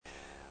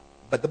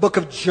But the book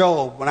of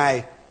Job, when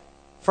I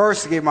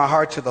first gave my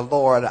heart to the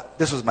Lord,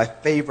 this was my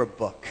favorite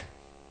book.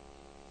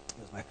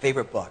 It was my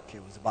favorite book.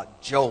 It was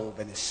about Job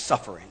and his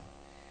suffering.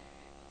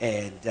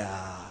 And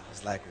I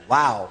was like,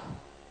 wow,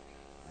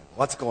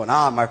 what's going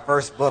on? My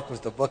first book was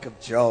the book of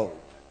Job.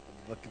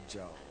 The book of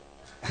Job.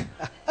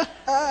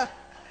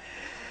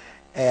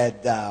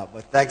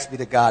 But thanks be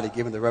to God, he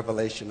gave me the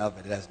revelation of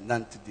it. It has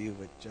nothing to do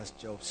with just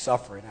Job's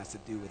suffering. It has to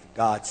do with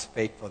God's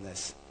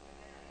faithfulness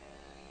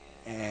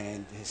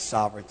and his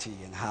sovereignty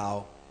and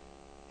how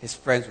his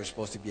friends were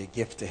supposed to be a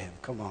gift to him.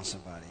 Come on,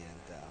 somebody,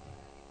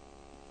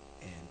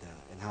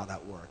 and how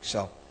that works.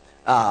 So,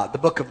 the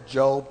book of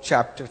Job,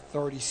 chapter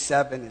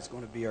 37, is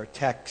going to be our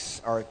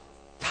text. Our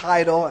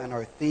title and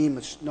our theme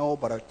is snow,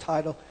 but our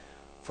title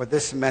for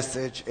this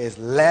message is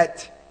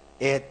Let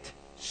It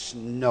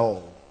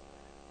Snow.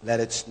 Let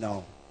it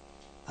snow.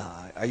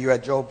 Are you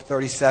at Job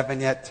 37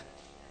 yet?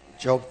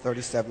 Job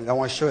 37. I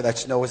want to show you that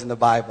snow is in the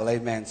Bible.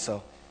 Amen.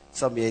 So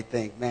some of you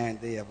think, man,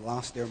 they have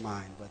lost their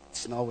mind. But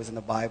snow is in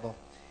the Bible.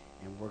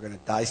 And we're going to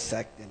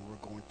dissect and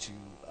we're going to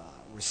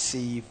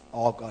receive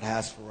all God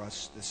has for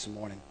us this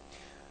morning.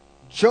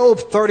 Job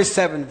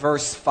 37,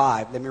 verse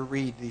 5. Let me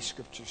read these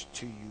scriptures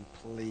to you,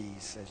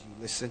 please, as you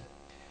listen.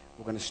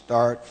 We're going to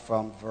start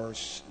from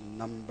verse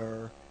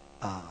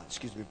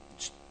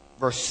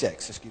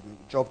 6.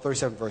 Job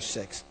 37, verse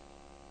 6.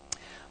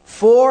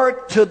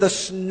 For to the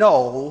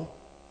snow,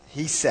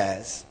 he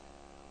says,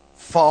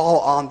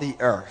 fall on the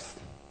earth.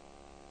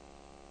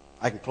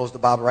 I can close the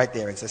Bible right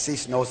there. It says, see,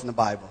 snow's in the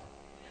Bible.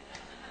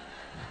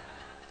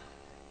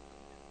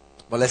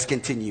 But let's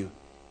continue.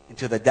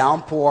 Into the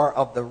downpour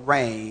of the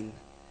rain,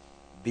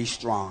 be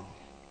strong.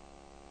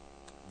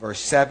 Verse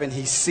 7,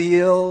 he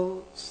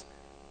seals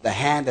the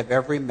hand of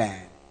every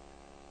man,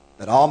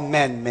 that all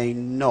men may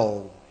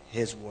know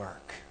his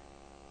work.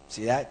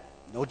 See that?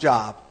 No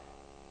job,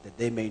 that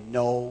they may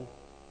know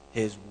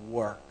his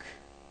work.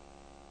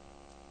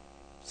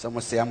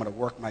 Someone say, I'm going to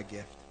work my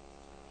gift.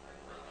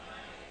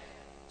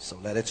 So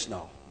let it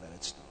snow. Let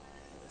it snow.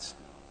 Let it snow.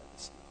 Let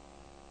it snow.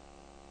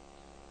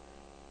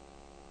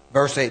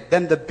 Verse 8,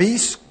 then the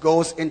beast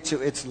goes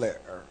into its lair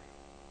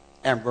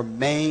and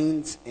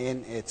remains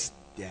in its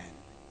den.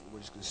 We're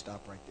just going to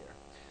stop right there.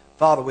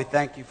 Father, we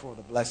thank you for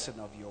the blessing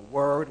of your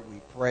word. We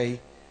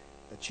pray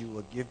that you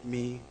will give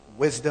me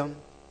wisdom,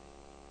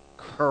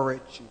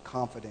 courage, and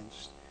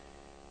confidence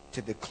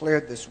to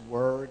declare this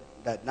word,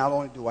 that not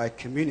only do I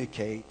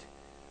communicate,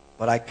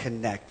 but I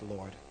connect,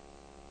 Lord.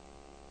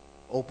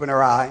 Open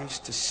our eyes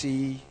to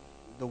see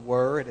the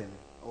word and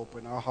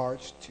open our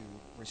hearts to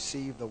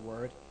receive the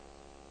word.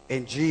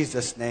 In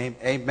Jesus' name,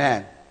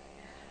 amen.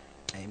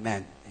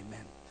 Amen.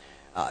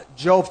 Amen.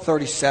 Job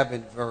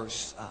 37,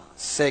 verse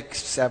 6,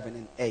 7,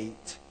 and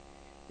 8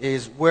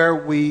 is where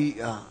we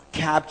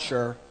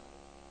capture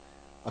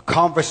a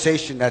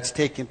conversation that's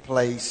taking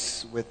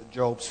place with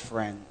Job's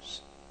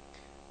friends.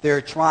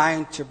 They're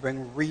trying to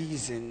bring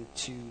reason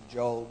to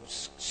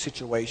Job's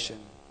situation.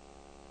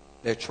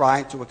 They're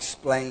trying to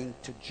explain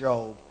to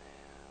Job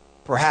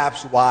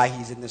perhaps why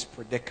he's in this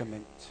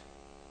predicament.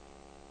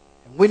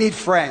 And we need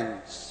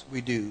friends.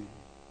 We do.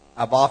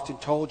 I've often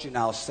told you, and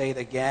I'll say it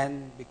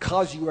again,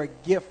 because you are a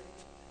gift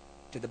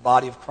to the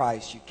body of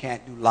Christ, you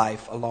can't do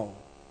life alone.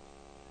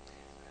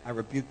 I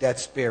rebuke that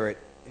spirit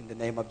in the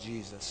name of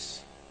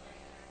Jesus.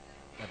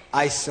 That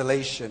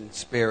isolation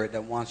spirit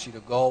that wants you to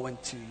go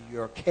into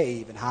your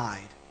cave and hide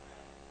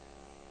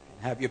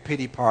and have your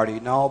pity party.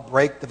 No,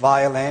 break the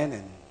violin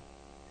and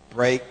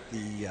break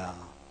the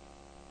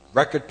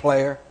record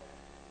player.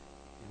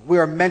 We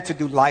are meant to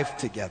do life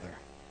together.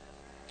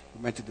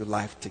 We're meant to do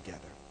life together.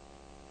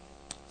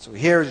 So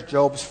here's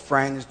Job's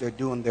friends. They're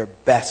doing their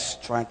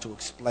best trying to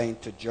explain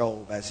to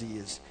Job as he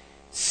is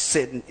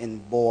sitting in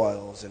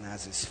boils and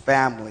as his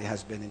family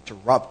has been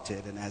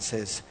interrupted and as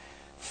his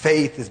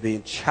faith is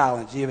being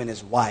challenged. Even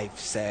his wife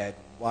said,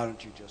 why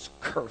don't you just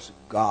curse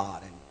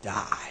God and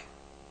die?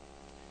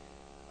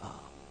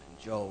 And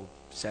Job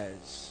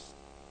says,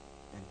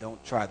 and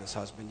don't try this,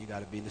 husband. You got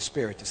to be in the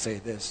spirit to say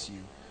this. You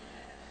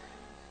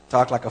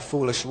talk like a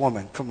foolish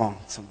woman. Come on,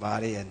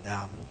 somebody. And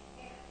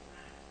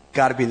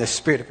got to be in the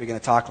spirit if you're going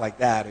to talk like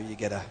that, or you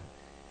get a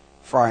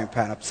frying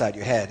pan upside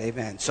your head.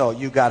 Amen. So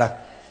you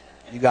got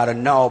to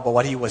know. But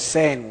what he was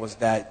saying was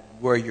that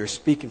where you're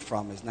speaking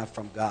from is not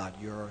from God.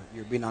 You're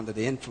being under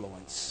the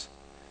influence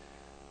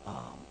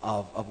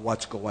of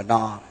what's going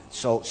on.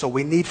 So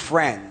we need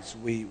friends.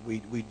 We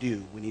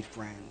do. We need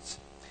friends.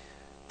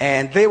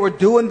 And they were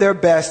doing their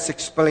best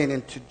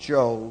explaining to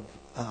Job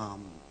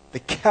the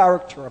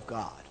character of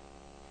God.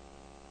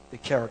 The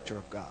character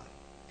of God.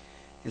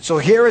 And so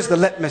here is the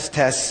litmus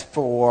test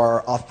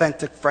for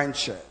authentic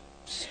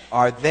friendships.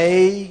 Are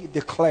they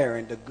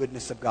declaring the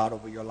goodness of God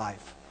over your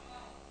life?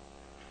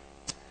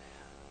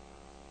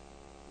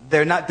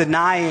 They're not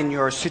denying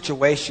your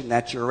situation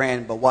that you're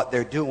in, but what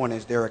they're doing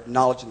is they're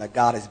acknowledging that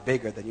God is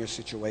bigger than your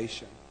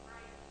situation.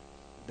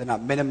 They're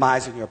not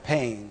minimizing your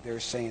pain. They're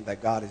saying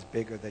that God is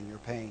bigger than your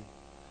pain.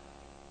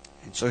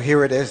 And so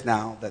here it is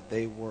now that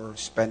they were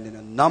spending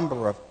a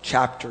number of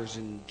chapters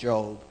in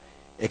Job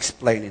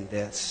explaining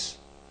this.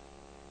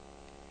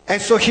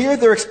 And so here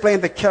they're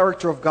explaining the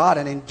character of God,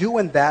 and in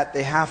doing that,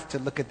 they have to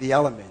look at the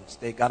elements.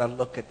 They got to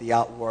look at the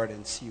outward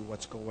and see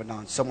what's going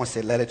on. Someone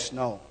say, let it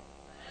snow.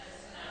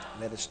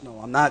 Let it snow.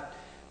 I'm not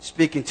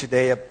speaking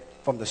today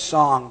from the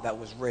song that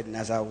was written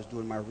as I was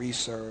doing my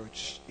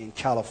research in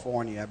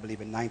California, I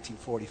believe in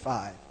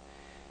 1945.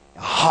 A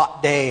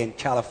hot day in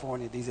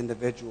California, these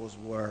individuals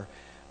were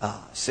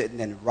sitting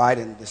and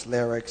writing this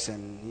lyrics,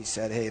 and he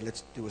said, hey,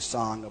 let's do a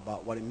song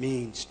about what it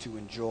means to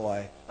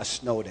enjoy a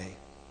snow day.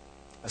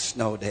 A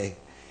snow day.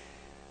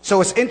 So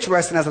it's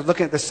interesting, as I was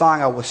looking at the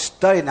song, I was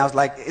studying, I was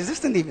like, is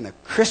this not even a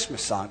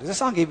Christmas song? Does this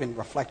song even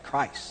reflect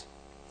Christ?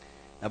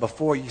 Now,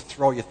 before you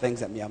throw your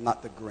things at me, I'm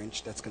not the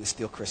Grinch that's going to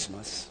steal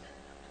Christmas.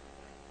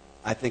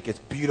 I think it's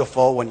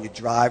beautiful when you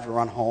drive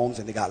around homes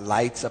and they got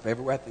lights up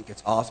everywhere. I think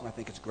it's awesome. I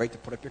think it's great to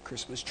put up your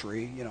Christmas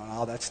tree, and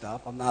all that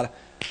stuff. I'm not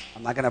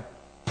going to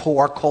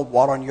pour cold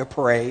water on your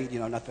parade,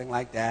 nothing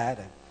like that.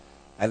 And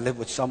I live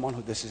with someone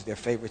who this is their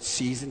favorite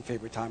season,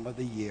 favorite time of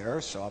the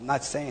year, so I'm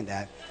not saying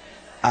that.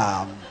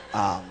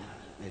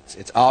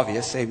 It's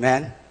obvious,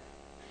 amen.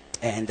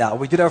 And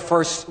we did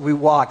we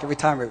walk, every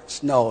time it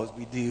snows,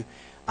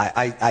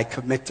 I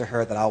commit to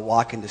her that I'll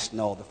walk in the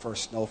snow, the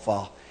first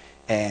snowfall.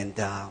 And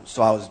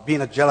so I was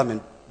being a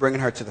gentleman, bringing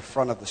her to the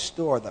front of the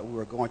store that we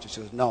were going to.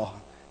 She goes, no,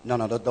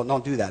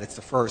 don't do that. It's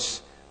the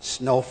first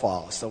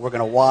snowfall, so we're going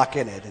to walk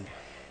in it. And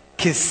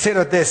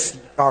consider this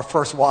our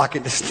first walk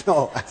in the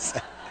snow. I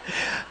said,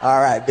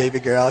 all right, baby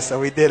girl. So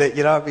we did it,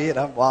 you know what I mean?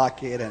 I'm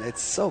walking, and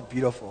it's so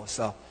beautiful.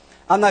 So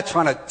I'm not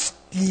trying to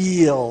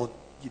steal,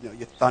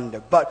 your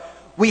thunder. But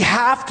we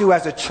have to,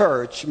 as a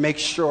church, make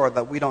sure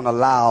that we don't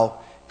allow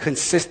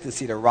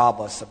consistency to rob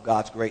us of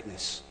God's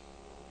greatness.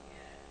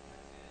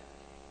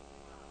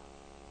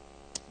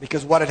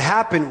 Because what had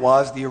happened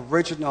was the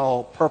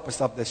original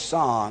purpose of this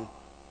song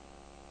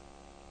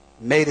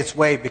made its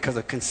way because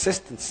of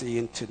consistency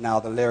into now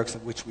the lyrics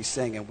of which we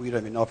sing. And we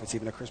don't even know if it's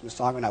even a Christmas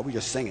song or not. We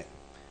just sing it,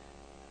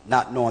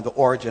 not knowing the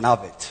origin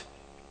of it.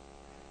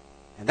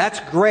 And that's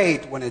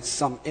great when it's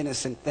some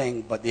innocent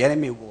thing, but the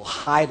enemy will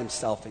hide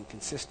himself in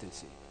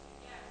consistency.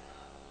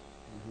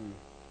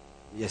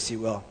 Yes, he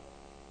will.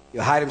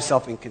 He'll hide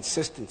himself in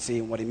consistency,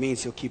 and what it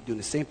means, he'll keep doing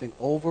the same thing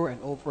over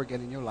and over again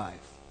in your life.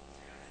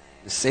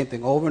 The same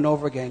thing over and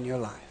over again in your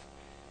life.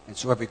 And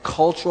so every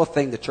cultural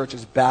thing the church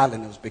is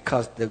battling was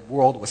because the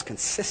world was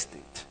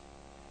consistent.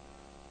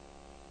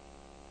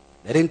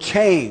 They didn't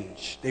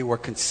change. They were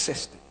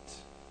consistent.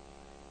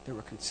 They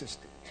were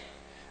consistent.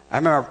 I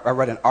remember I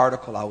read an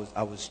article.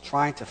 I was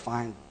trying to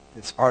find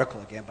this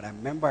article again, but I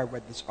remember I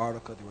read this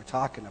article. They were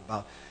talking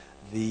about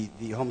the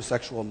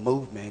homosexual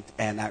movement,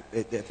 and I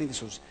think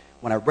this was,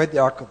 when I read the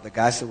article, the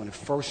guy said when it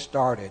first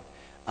started,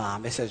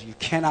 it says you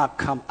cannot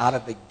come out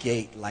of the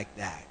gate like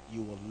that.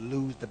 You will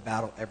lose the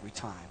battle every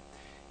time.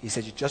 He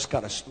said you just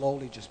got to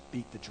slowly just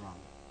beat the drum.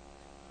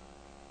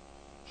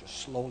 Just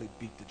slowly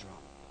beat the drum.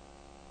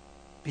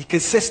 Be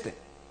consistent.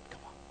 Come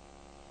on.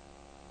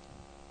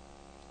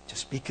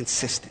 Just be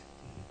consistent.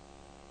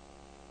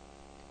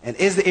 And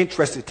is the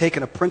interest in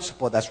taking a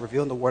principle that's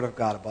revealed in the Word of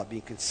God about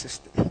being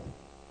consistent?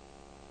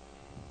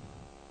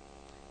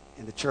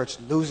 And the church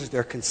loses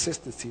their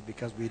consistency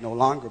because we no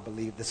longer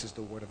believe this is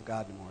the Word of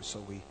God anymore. So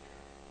we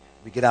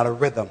get out of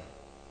rhythm.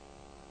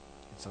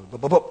 And so,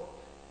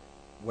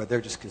 where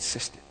they're just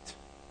consistent.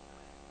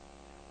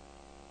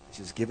 It's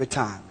just give it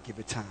time, give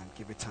it time,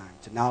 give it time.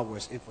 To now where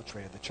it's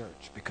infiltrated the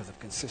church because of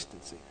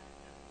consistency.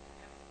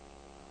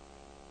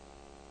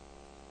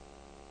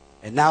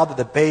 And now the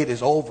debate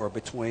is over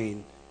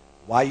between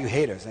why you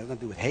haters. It has nothing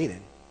to do with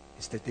hating.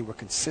 It's that they were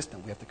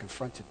consistent. We have to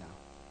confront it now.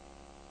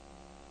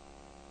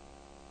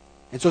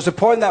 And so it's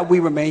important that we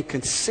remain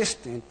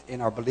consistent in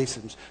our belief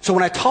systems. So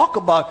when I talk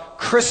about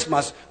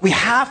Christmas, we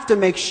have to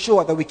make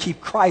sure that we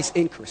keep Christ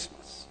in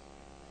Christmas.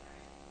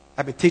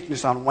 I've been teaching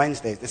this on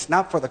Wednesdays. It's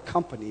not for the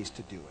companies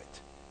to do it.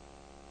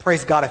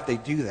 Praise God if they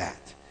do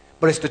that.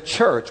 But it's the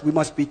church. We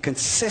must be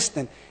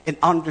consistent in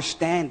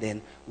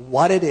understanding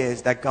what it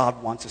is that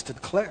God wants us to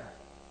declare.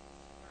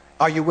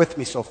 Are you with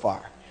me so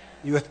far?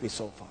 You with me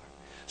so far?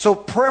 So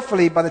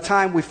prayerfully, by the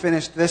time we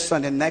finish this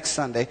Sunday, next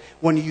Sunday,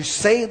 when you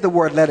say the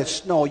word let it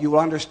snow, you will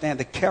understand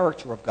the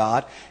character of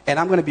God. And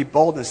I'm going to be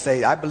bold and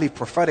say, I believe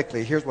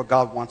prophetically, here's what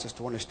God wants us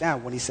to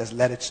understand when he says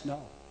let it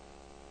snow.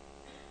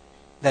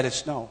 Let it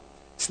snow.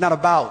 It's not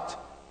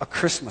about a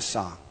Christmas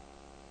song.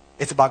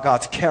 It's about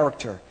God's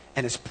character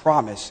and his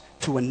promise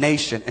to a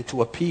nation and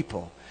to a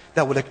people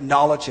that will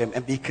acknowledge him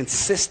and be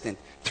consistent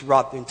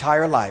throughout the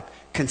entire life.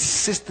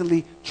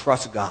 Consistently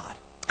trust God.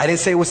 I didn't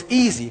say it was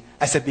easy.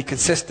 I said be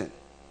consistent.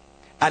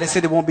 I didn't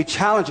say there won't be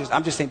challenges.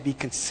 I'm just saying be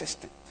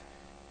consistent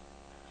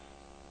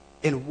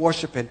in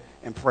worshiping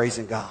and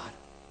praising God.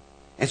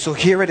 And so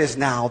here it is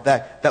now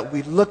that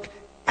we look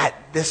at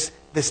this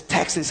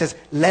text and it says,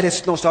 let it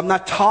snow. So I'm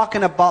not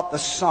talking about the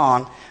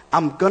song.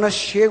 I'm going to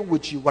share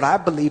with you what I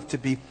believe to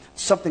be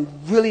something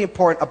really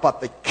important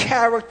about the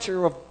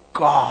character of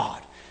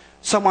God.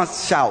 Someone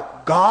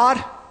shout,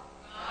 God,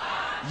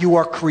 you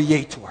are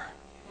creator.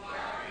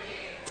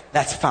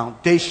 That's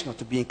foundational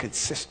to being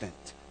consistent.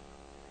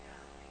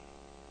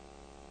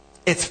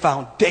 It's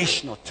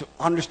foundational to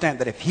understand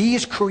that if he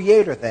is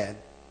creator, then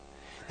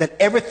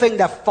everything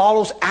that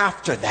follows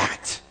after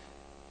that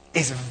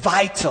is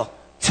vital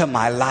to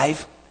my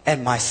life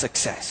and my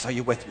success. Are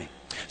you with me?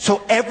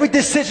 So every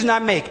decision I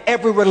make,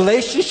 every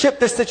relationship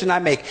decision I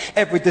make,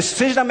 every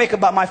decision I make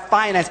about my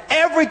finance,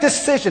 every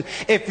decision,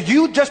 if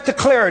you just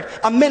declared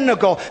a minute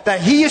ago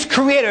that he is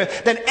creator,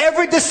 then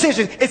every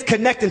decision is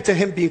connected to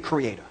him being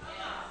creator.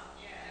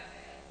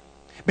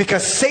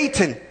 Because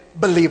Satan,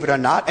 believe it or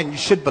not, and you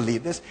should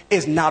believe this,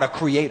 is not a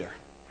creator.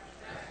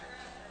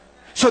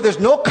 So there's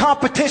no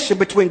competition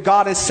between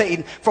God and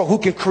Satan for who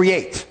can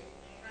create.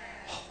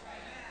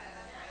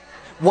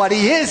 What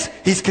he is,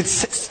 he's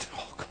consistent.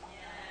 Oh, come on.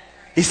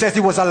 He says he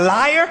was a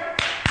liar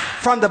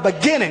from the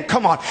beginning.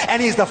 Come on.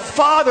 And he's the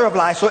father of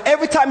lies. So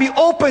every time he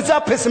opens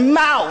up his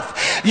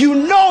mouth, you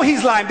know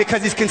he's lying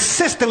because he's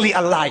consistently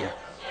a liar.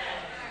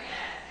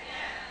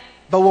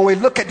 But when we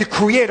look at the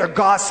creator,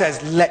 God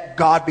says, let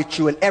God be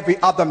true and every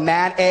other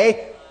man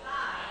a.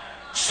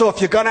 So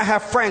if you're going to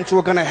have friends who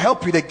are going to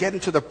help you to get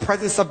into the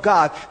presence of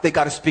God, they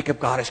got to speak of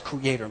God as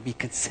creator and be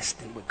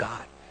consistent with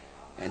God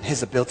and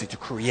his ability to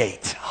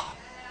create.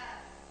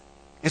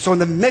 And so in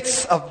the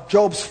midst of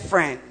Job's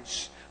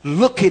friends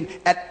looking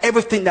at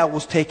everything that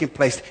was taking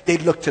place, they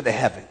looked to the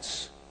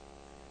heavens.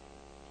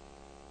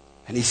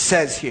 And he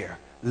says here,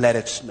 let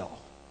it snow.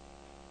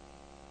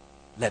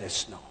 Let it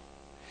snow.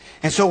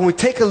 And so when we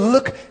take a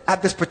look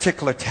at this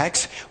particular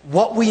text,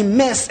 what we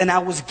miss, and I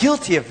was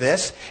guilty of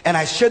this, and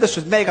I shared this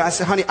with Meggon, I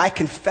said, honey, I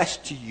confess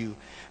to you,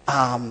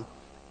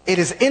 it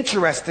is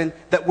interesting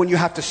that when you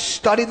have to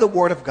study the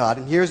Word of God,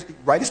 and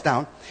write this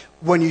down,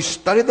 when you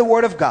study the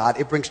Word of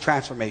God, it brings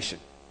transformation.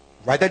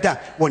 Write that down.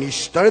 When you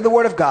study the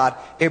Word of God,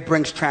 it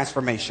brings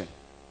transformation.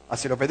 I'll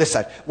sit over this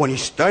side. When you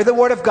study the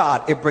Word of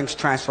God, it brings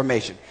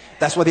transformation.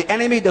 That's why the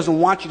enemy doesn't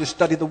want you to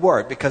study the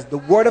Word, because the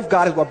Word of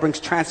God is what brings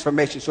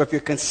transformation. So if you're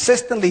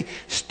consistently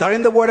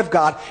studying the Word of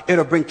God,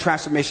 it'll bring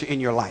transformation in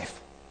your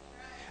life.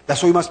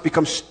 That's why we must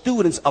become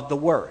students of the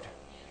Word.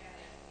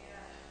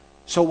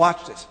 So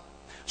watch this.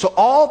 So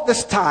all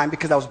this time,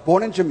 because I was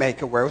born in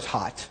Jamaica where it was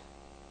hot,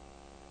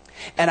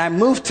 and I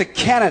moved to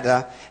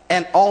Canada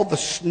and all the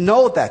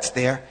snow that's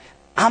there,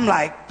 I'm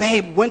like,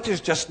 babe, winter's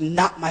just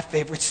not my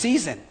favorite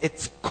season.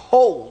 It's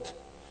cold.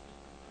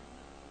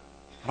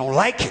 I don't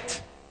like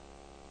it.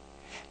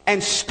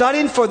 And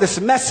studying for this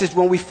message,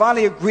 when we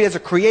finally agreed as a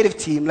creative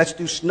team, let's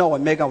do snow,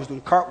 and Meggon was doing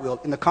cartwheel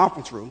in the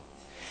conference room,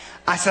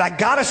 I said, I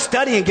got to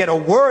study and get a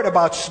word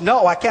about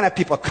snow. I can't have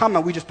people come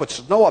and we just put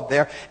snow up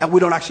there and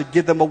we don't actually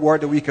give them a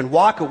word that we can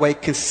walk away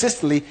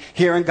consistently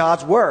hearing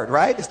God's word,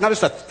 right? It's not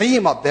just a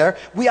theme up there.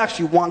 We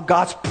actually want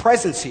God's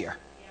presence here.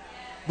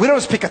 We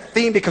don't speak a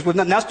theme because we've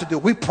nothing else to do.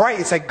 We pray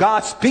and say,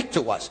 God, speak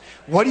to us.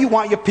 What do you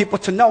want your people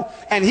to know?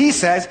 And he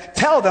says,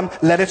 tell them,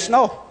 let it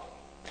snow.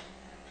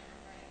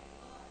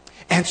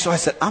 And so I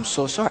said, I'm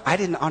so sorry. I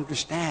didn't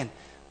understand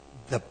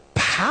the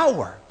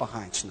power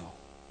behind snow.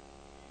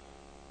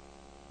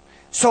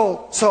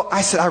 So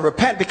I said, I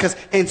repent, because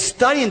in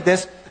studying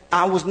this,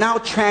 I was now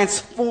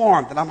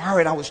transformed. And I'm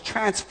hurried, I was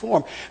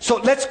transformed. So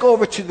let's go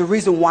over to the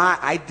reason why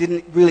I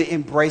didn't really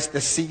embrace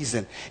the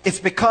season. It's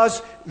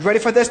because, ready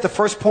for this? The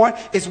first point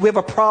is we have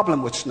a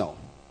problem with snow.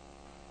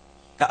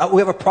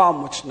 We have a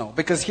problem with snow.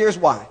 Because here's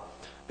why.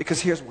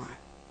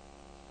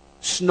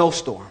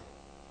 Snowstorm.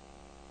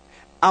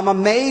 I'm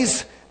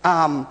amazed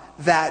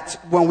that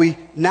when we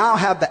now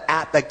have the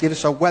app that gives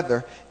us our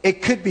weather,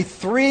 it could be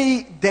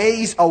 3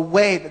 days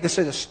away that this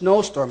is a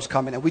snowstorm's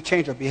coming and we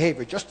change our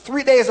behavior. Just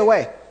 3 days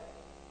away.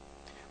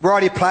 We're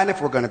already planning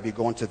if we're going to be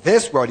going to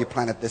this. We're already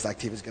planning if this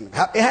activity is going to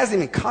happen. It hasn't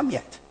even come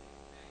yet.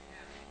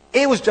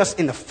 It was just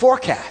in the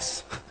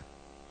forecast.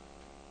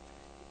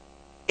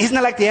 Isn't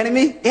that like the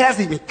enemy? It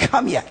hasn't even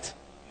come yet.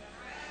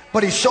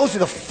 But he shows you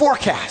the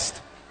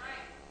forecast.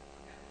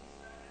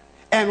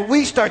 And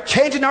we start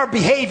changing our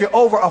behavior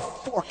over a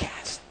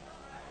forecast.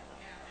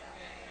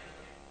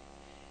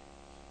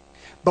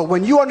 But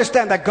when you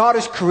understand that God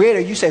is creator,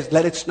 you say,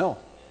 let it snow.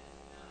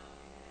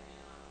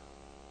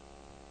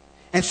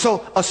 And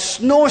so a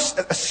snowstorm,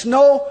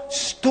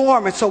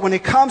 and so when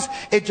it comes,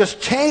 it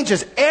just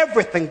changes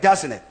everything,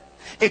 doesn't it?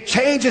 It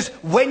changes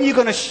when you're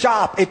going to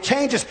shop. It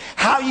changes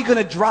how you're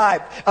going to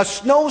drive. A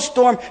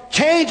snowstorm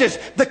changes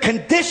the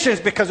conditions,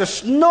 because a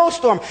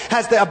snowstorm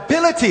has the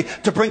ability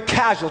to bring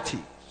casualties.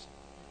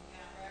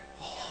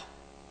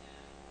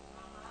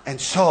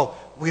 And so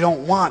we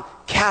don't want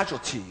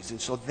casualties.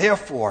 And so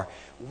therefore,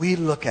 we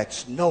look at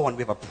snow and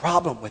we have a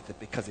problem with it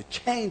because it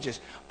changes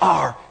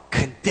our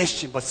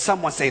condition. But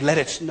someone say, let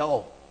it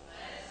snow.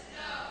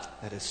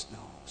 Let it snow.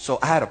 So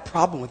I had a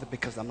problem with it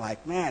because I'm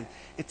like, man,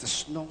 it's a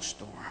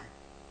snowstorm.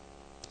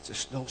 It's a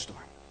snowstorm.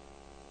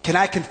 Can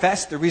I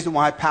confess the reason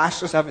why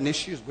pastors have an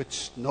issue with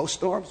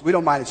snowstorms? We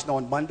don't mind it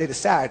snowing Monday to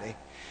Saturday.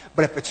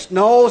 But if it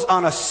snows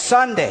on a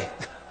Sunday,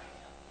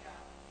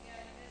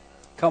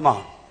 come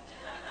on.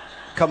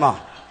 Come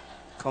on.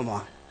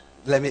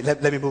 Let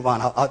me move on.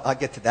 I'll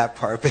get to that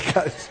part,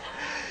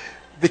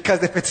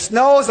 Because if it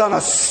snows on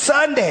a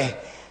Sunday,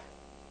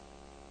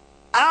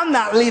 I'm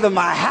not leaving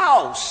my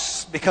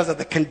house because of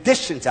the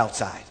conditions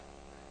outside.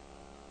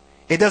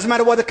 It doesn't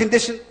matter what the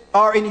conditions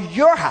are in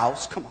your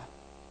house. Come on.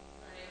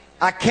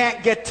 I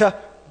can't get to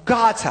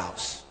God's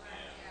house.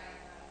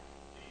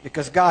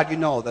 Because God, you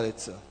know that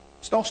it's a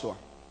snowstorm.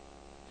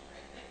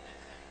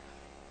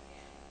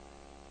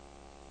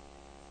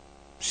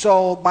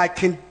 So my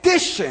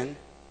condition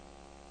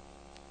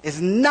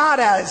is not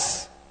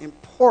as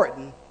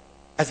important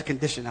as a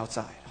condition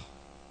outside.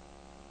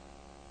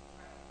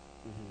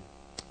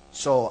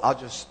 So I'll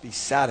just be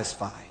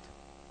satisfied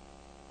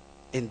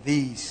in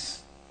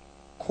these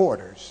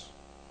quarters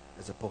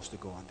as opposed to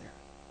go on there.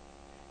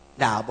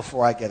 Now,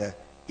 before I get an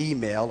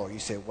email or you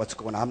say, what's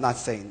going on? I'm not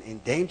saying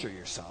endanger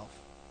yourself.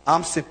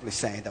 I'm simply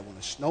saying that when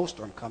a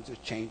snowstorm comes,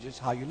 it changes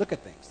how you look at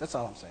things. That's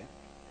all I'm saying.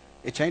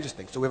 It changes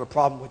things. So we have a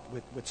problem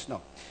with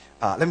snow.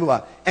 Let me move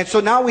on. And so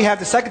now we have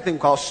the second thing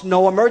called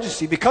snow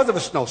emergency because of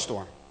a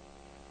snowstorm.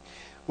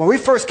 When we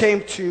first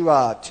came to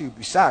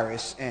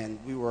Bucyrus, and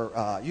we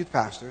were youth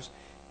pastors,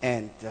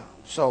 and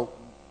so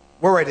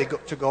we're ready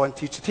to go and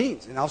teach the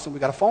teens. And all of a sudden we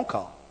got a phone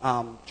call.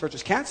 Church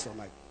is canceled. I'm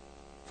like,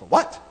 for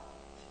what?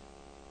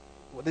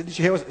 Well, didn't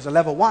you hear it was a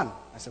level 1?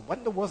 I said, what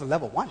in the world is a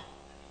level 1?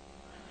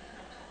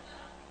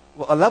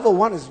 Well, a level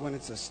 1 is when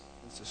it's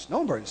a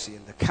snow emergency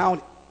in the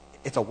county.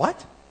 It's a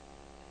what?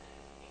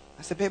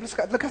 I said, babe, let's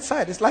look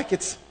outside. It's like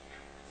it's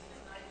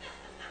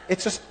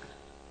just,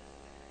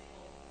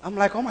 I'm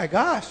like, oh my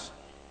gosh.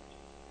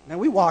 And then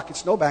we walk in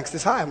snowbanks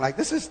this high. I'm like,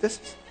 this is.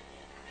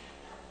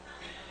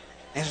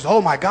 And he says,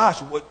 oh my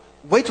gosh,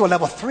 wait till a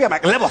level 3. I'm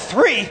like, level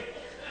 3?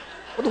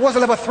 What was a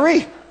level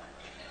 3?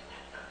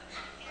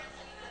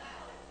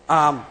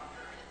 A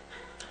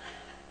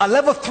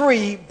level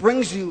 3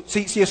 brings you,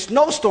 see, a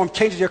snowstorm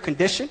changes your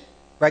condition.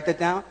 Write that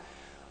down.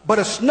 But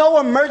a snow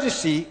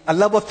emergency, a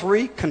level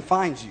 3,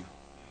 confines you.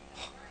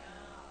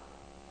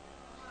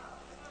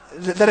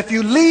 That if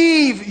you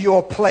leave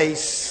your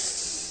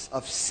place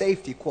of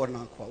safety, quote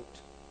unquote,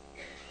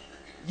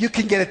 you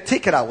can get a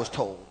ticket, I was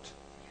told.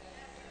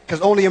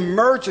 Because only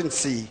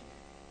emergency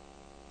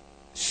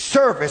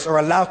service are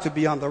allowed to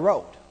be on the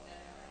road.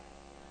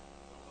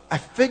 I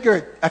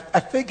figured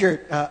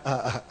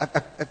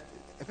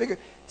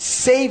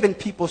saving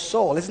people's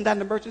soul, isn't that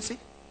an emergency?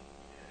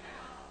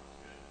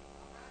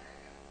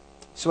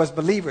 So as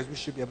believers, we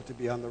should be able to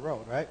be on the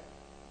road, right?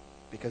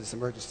 Because it's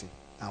emergency.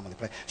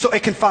 So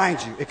it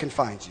confines you. It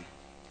confines you.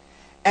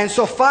 And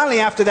so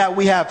finally after that,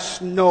 we have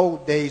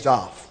snow days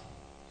off.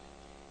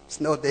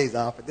 Snow days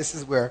off. And this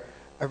is where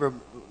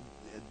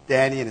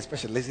Danny and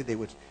especially Lizzie, they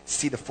would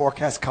see the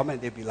forecast coming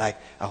and they'd be like,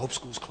 I hope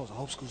school's closed. I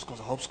hope school's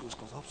closed. I hope school's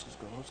closed. I hope school's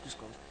closed. I hope school's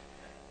closed.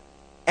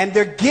 And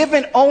they're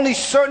given only a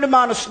certain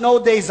amount of snow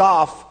days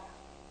off.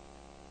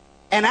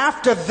 And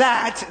after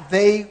that,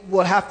 they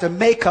will have to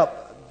make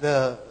up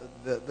the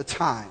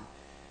time.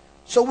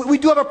 So we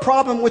do have a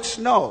problem with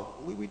snow.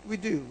 We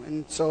do.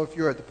 And so if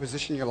you're at the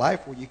position in your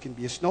life where you can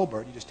be a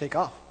snowbird, you just take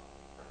off.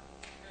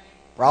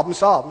 Problem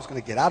solved. I'm just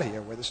going to get out of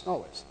here where the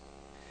snow is.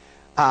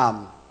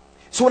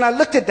 So when I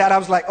looked at that, I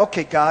was like,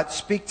 okay, God,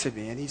 speak to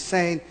me. And he's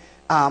saying,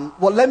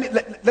 well,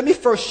 let me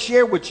first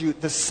share with you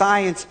the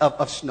science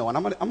of snow. And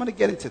I'm going to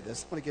get into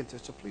this.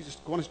 So please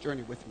just go on this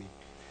journey with me.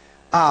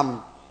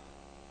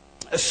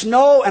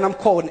 Snow, and I'm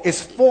quoting,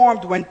 is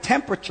formed when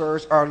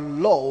temperatures are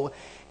low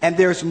and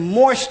there's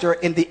moisture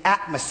in the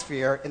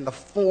atmosphere in the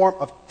form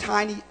of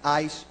tiny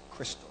ice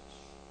crystals.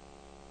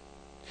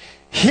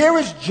 Here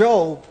is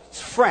Job's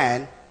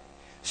friend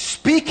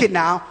speaking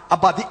now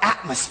about the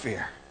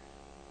atmosphere.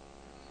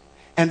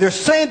 And they're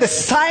saying the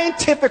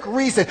scientific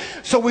reason.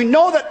 So we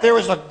know that there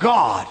is a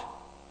God.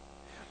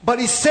 But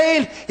he's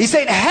saying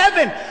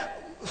heaven,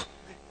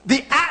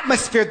 the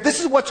atmosphere,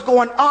 this is what's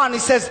going on. He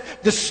says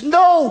the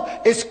snow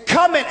is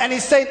coming, and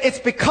he's saying it's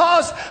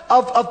because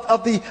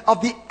of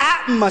the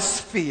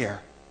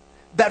atmosphere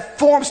that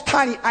forms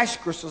tiny ice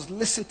crystals.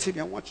 Listen to me,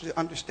 I want you to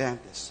understand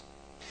this.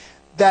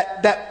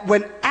 That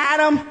when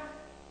Adam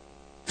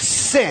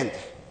sinned,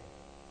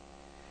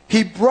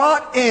 he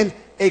brought in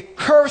a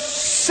cursed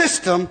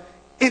system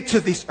into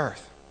this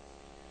earth.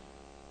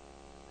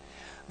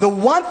 The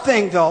one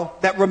thing, though,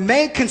 that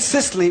remained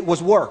consistently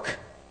was work.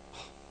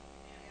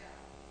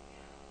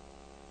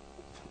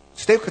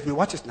 Stay with me,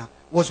 watch this now.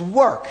 Was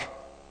work.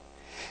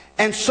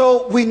 And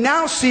so we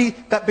now see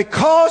that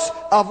because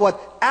of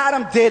what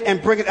Adam did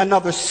and bringing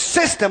another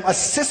system, a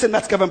system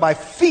that's governed by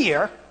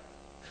fear.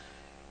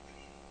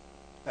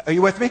 Are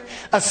you with me?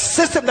 A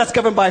system that's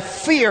governed by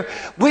fear.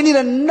 We need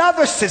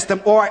another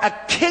system or a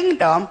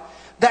kingdom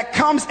that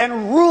comes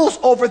and rules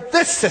over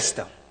this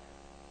system.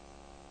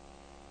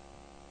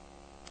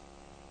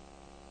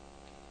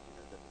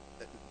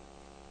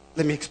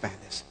 Let me expand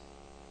this.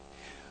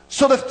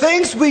 So the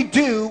things we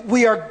do,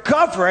 we are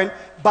governed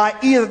by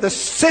either the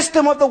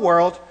system of the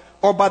world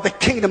or by the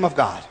kingdom of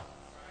God.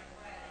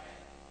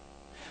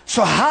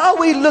 So how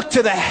we look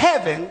to the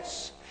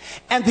heavens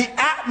and the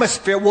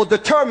atmosphere will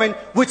determine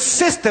which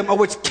system or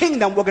which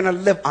kingdom we're going to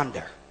live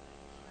under.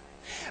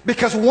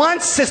 Because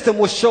one system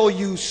will show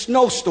you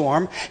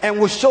snowstorm and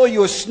will show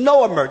you a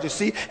snow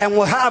emergency and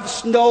will have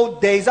snow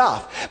days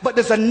off. But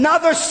there's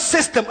another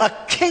system, a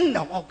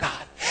kingdom, oh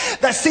God,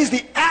 that sees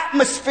the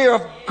atmosphere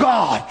of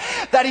God,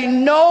 that he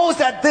knows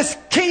that this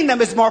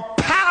kingdom is more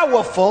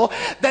powerful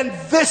than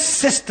this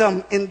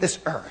system in this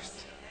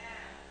earth.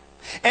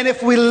 And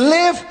if we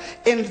live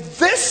in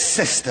this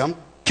system,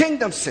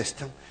 kingdom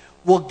system,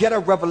 we'll get a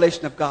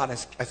revelation of God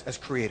as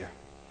creator.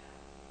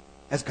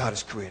 As God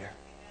as creator.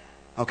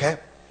 Okay?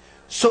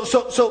 So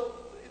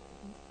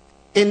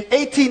in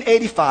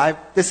 1885,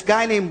 this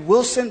guy named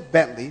Wilson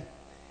Bentley,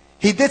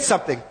 he did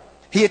something.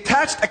 He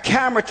attached a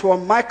camera to a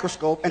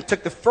microscope and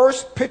took the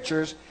first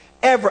pictures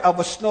ever of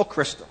a snow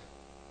crystal.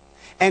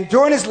 And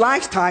during his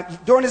lifetime,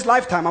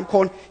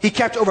 he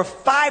captured over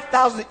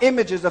 5,000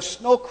 images of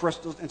snow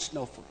crystals and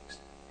snowflakes.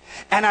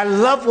 And I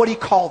love what he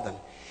called them.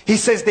 He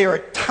says they are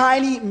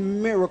tiny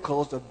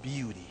miracles of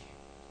beauty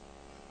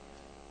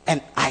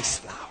and ice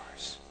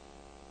flowers.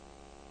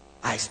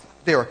 Ice flowers.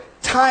 They are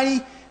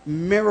tiny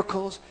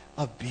miracles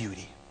of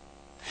beauty.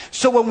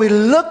 So when we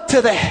look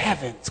to the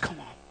heavens, come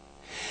on,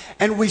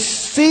 and we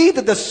see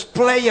the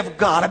display of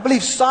God, I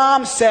believe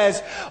Psalm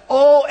says,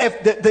 oh,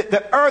 if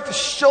the earth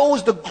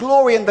shows the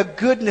glory and the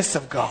goodness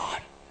of God.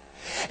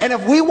 And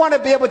if we want to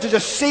be able to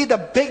just see the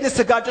bigness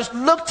of God, just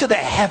look to the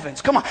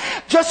heavens. Come on.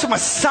 Just from a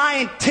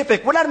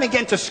scientific, we're not even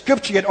getting to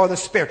scripture yet or the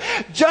spirit.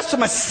 Just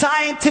from a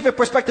scientific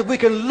perspective, we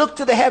can look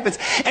to the heavens.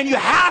 And you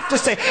have to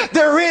say,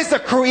 there is a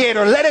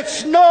creator. Let it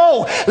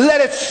snow.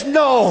 Let it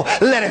snow.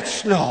 Let it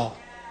snow.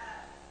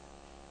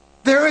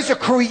 There is a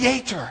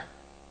creator.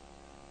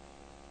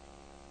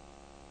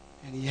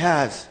 And he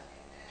has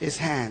his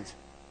hand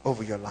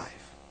over your life.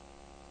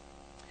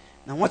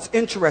 Now, what's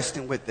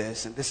interesting with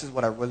this, and this is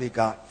what I really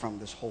got from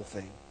this whole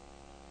thing,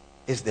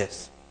 is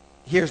this.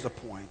 Here's the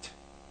point.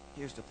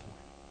 Here's the point.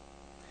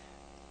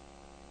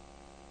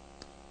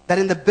 That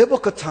in the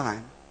biblical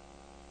time,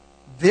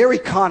 their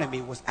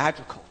economy was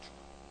agriculture.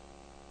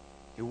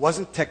 It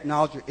wasn't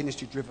technology or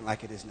industry driven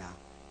like it is now.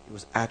 It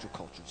was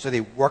agriculture. So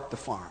they worked the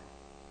farm.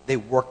 They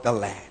worked the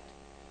land.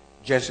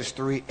 Genesis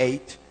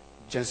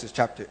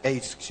chapter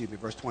 8,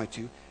 verse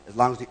 22. As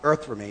long as the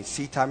earth remains,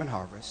 seed time and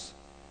harvest,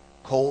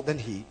 cold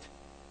and heat,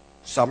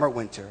 summer,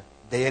 winter,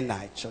 day and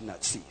night shall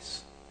not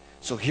cease.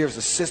 So here's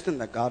a system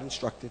that God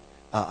instructed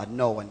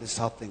Noah, and this is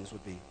how things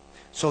would be.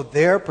 So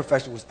their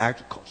profession was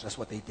agriculture. That's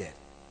what they did.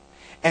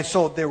 And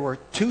so there were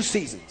 2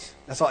 seasons.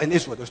 That's all in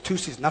Israel. There's 2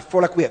 seasons, not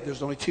 4 like we have.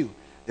 There's only 2.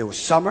 There was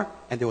summer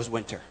and there was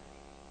winter.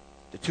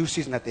 The 2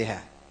 seasons that they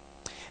had.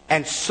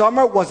 And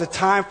summer was a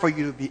time for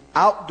you to be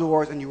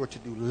outdoors, and you were to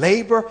do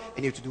labor,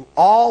 and you were to do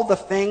all the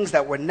things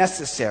that were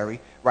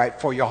necessary, right,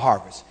 for your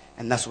harvest.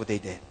 And that's what they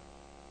did.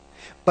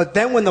 But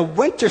then when the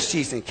winter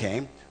season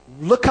came,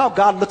 look how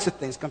God looks at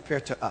things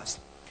compared to us.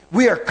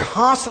 We are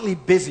constantly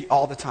busy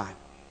all the time.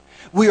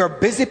 We are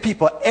busy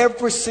people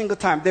every single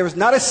time. There is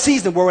not a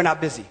season where we're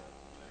not busy.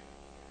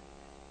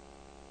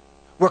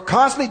 We're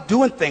constantly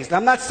doing things. And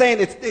I'm not saying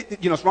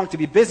it's wrong to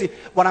be busy.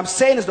 What I'm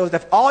saying is, though,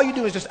 that if all you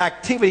do is just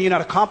activity, you're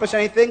not accomplishing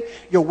anything,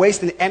 you're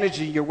wasting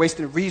energy, you're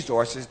wasting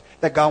resources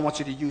that God wants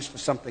you to use for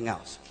something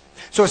else.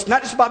 So it's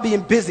not just about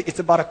being busy. It's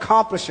about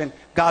accomplishing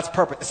God's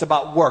purpose. It's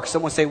about work.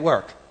 Someone say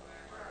work.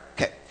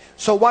 Okay.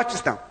 So watch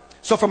this now.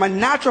 So from a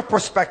natural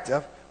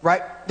perspective,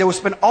 right, they would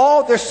spend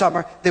all their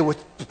summer, they would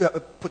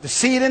put the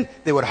seed in,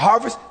 they would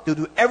harvest, they would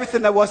do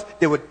everything that was,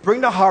 they would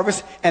bring the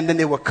harvest, and then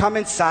they would come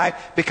inside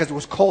because it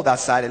was cold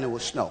outside and it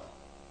would snow.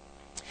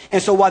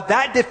 And so what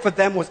that did for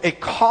them was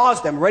it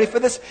caused them, ready for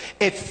this?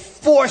 It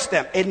forced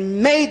them, it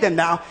made them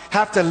now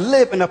have to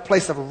live in a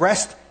place of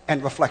rest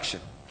and reflection.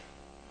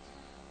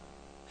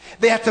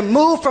 They had to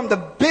move from the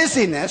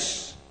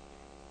busyness,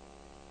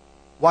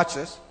 watch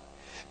this,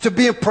 to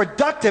being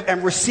productive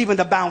and receiving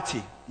the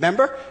bounty.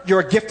 Remember, you're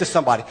a gift to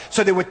somebody.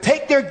 So they would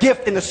take their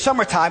gift in the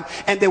summertime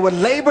and they would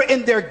labor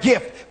in their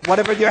gift.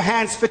 Whatever their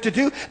hands fit to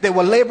do, they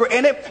would labor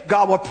in it.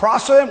 God would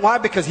prosper them. Why?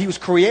 Because he was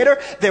creator.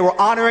 They were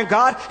honoring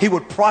God. He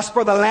would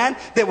prosper the land.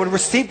 They would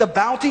receive the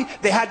bounty.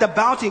 They had the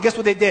bounty. And guess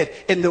what they did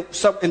in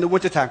the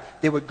wintertime?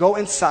 They would go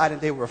inside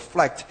and they would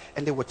reflect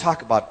and they would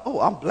talk about,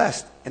 oh, I'm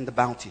blessed in the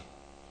bounty.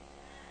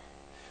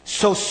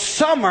 So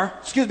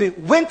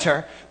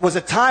winter was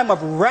a time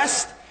of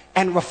rest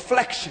and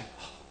reflection.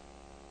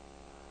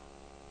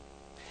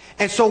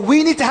 And so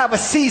we need to have a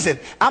season.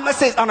 I'm going to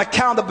say it's on a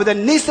calendar, but there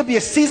needs to be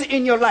a season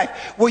in your life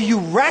where you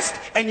rest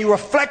and you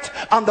reflect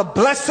on the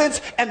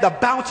blessings and the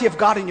bounty of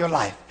God in your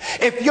life.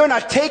 If you're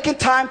not taking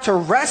time to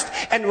rest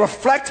and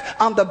reflect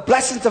on the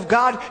blessings of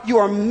God, you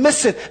are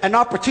missing an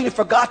opportunity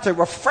for God to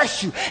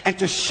refresh you and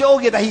to show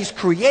you that he's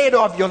creator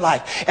of your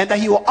life and that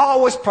he will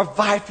always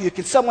provide for you.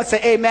 Can someone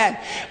say amen?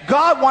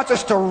 God wants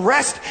us to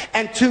rest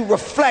and to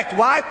reflect.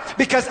 Why?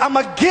 Because I'm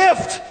a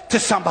gift to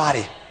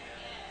somebody.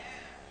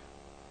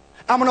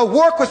 I'm going to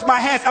work with my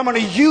hands. I'm going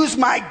to use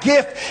my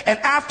gift. And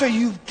after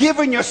you've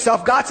given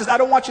yourself, God says, I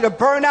don't want you to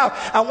burn out.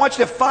 I want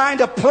you to find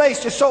a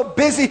place. You're so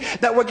busy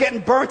that we're getting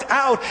burnt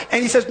out.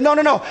 And he says, no.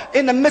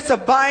 In the midst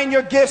of buying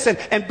your gifts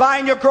and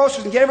buying your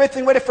groceries and get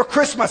everything ready for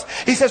Christmas,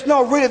 he says,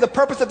 no, really, the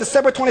purpose of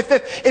December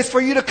 25th is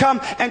for you to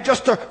come and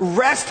just to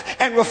rest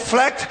and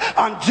reflect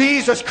on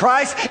Jesus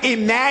Christ,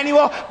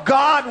 Emmanuel,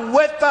 God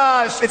with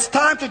us. It's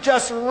time to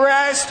just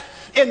rest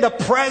in the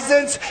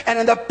presence and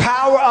in the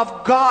power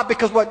of God,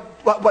 because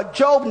what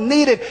Job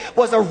needed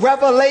was a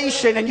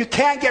revelation, and you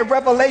can't get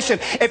revelation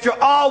if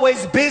you're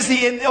always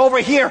busy over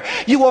here.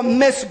 You will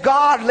miss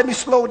God. Let me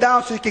slow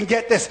down so you can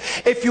get this.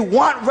 If you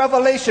want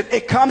revelation,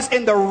 it comes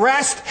in the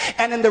rest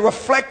and in the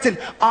reflecting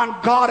on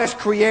God as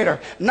creator,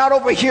 not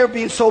over here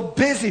being so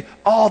busy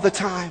all the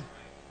time.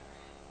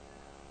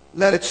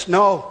 Let it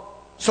snow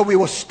so we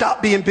will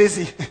stop being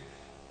busy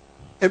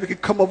and we can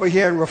come over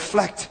here and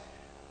reflect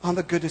on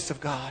the goodness of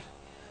God.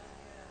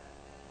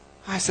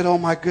 I said, oh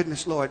my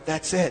goodness, Lord,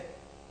 that's it.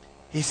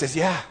 He says,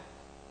 yeah.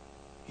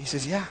 He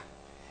says, yeah.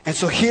 And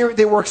so here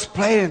they were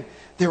explaining,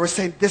 they were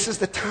saying, this is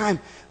the time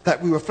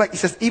that we reflect. He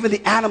says, even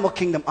the animal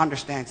kingdom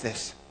understands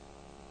this.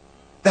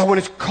 That when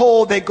it's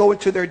cold, they go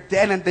into their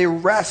den and they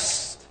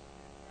rest.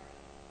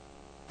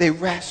 They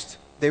rest.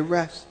 They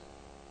rest.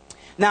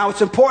 Now,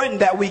 it's important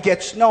that we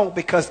get snow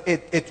because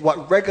it's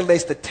what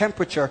regulates the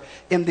temperature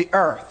in the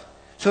earth.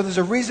 So there's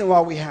a reason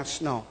why we have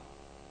snow.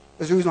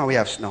 There's a reason why we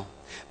have snow.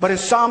 But in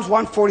Psalms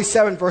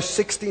 147, verse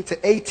 16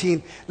 to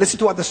 18, listen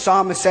to what the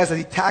psalmist says as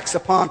he tacks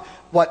upon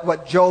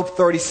what Job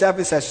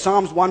 37 says.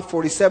 Psalms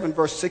 147,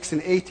 verse 16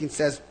 and 18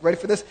 says, ready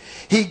for this?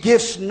 He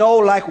gives snow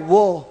like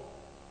wool.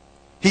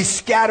 He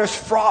scatters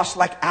frost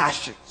like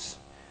ashes.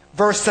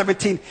 Verse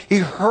 17, he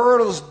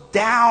hurls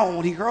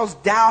down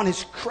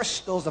his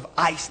crystals of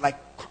ice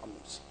like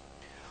crumbs.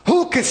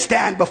 Who can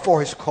stand before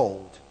his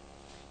cold?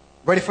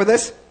 Ready for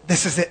this?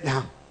 This is it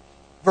now.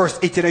 Verse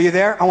 18, are you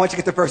there? I want you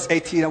to get to verse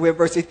 18. We have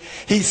verse 18.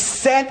 He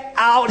sent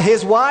out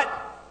his what?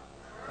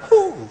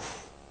 Whew.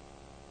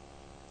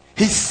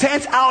 He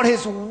sent out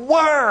his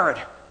word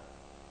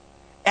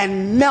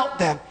and melt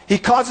them. He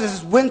causes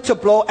his wind to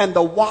blow and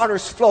the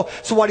waters flow.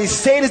 So what he's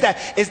saying is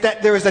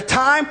that there is a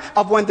time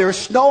of when there is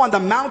snow on the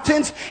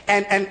mountains,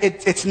 and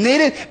it's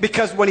needed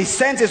because when he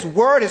sends his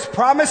word, his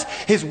promise,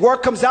 his word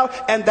comes out,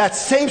 and that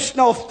same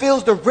snow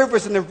fills the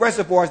rivers and the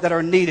reservoirs that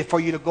are needed for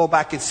you to go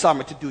back in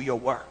summer to do your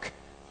work.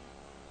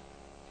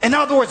 In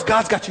other words,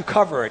 God's got you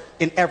covered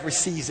in every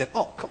season.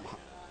 Oh, come on.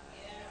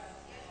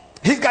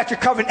 He's got you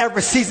covered in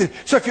every season.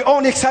 So if you're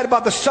only excited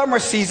about the summer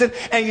season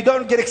and you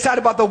don't get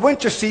excited about the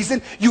winter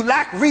season, you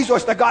lack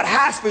resource that God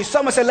has for you.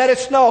 Someone say, let it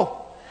snow.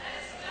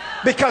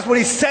 Because when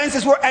he sends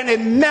his word and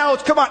it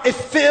melts, come on, it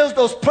fills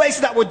those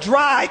places that were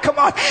dry. Come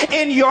on,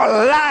 in your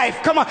life.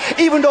 Come on,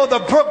 even though the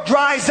brook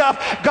dries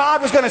up,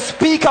 God was going to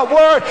speak a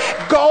word.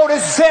 Go to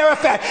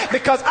Zarephath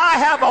because I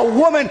have a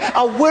woman,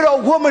 a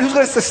widow woman who's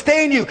going to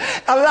sustain you.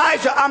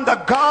 Elijah, I'm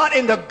the God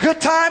in the good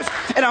times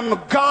and I'm the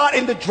God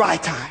in the dry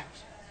times.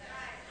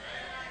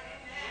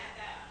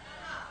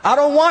 I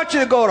don't want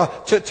you to go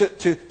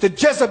to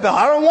Jezebel.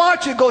 I don't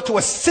want you to go to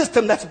a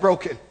system that's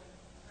broken.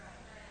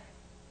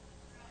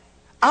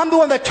 I'm the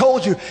one that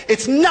told you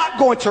it's not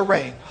going to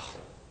rain.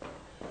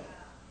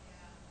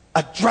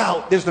 A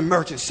drought, there's an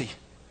emergency.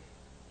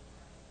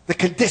 The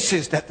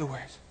conditions that there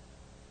was.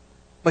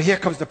 But here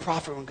comes the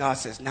prophet when God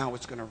says, now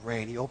it's going to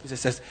rain. He opens it and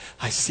says,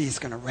 I see it's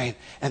going to rain.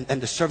 And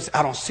the servant says,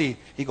 I don't see it.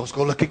 He goes,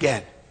 go look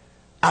again.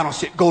 I don't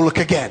see it. Go look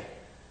again.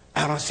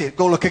 I don't see it.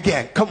 Go look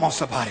again. Come on,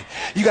 somebody.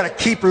 You got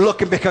to keep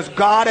looking because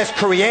God as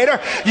creator,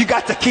 you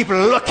got to keep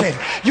looking.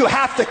 You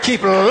have to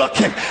keep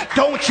looking.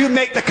 Don't you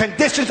make the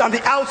conditions on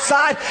the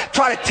outside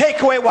try to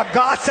take away what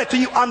God said to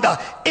you on the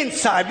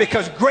inside,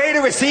 because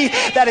greater is he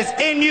that is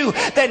in you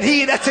than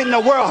he that's in the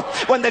world.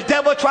 When the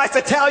devil tries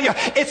to tell you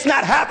it's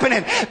not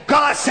happening,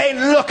 God's saying,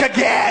 look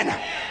again.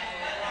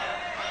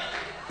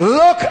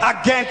 Look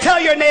again. Tell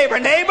your neighbor,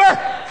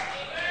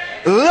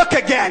 look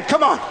again.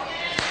 Come on.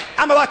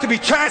 I'm about to be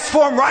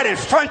transformed right in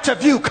front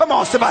of you. Come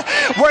on, somebody.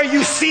 Where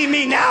you see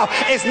me now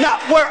is not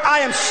where I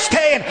am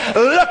staying.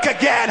 Look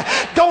again.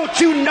 Don't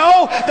you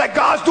know that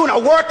God's doing a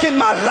work in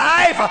my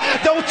life?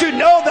 Don't you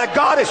know that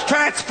God is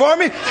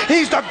transforming?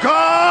 He's the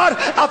God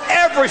of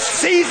every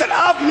season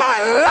of my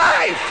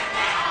life.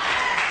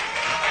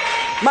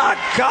 My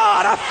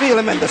God, I feel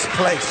him in this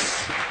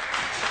place.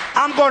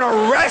 I'm going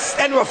to rest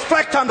and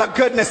reflect on the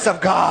goodness of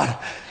God.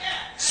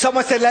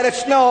 Someone said, let it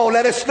snow,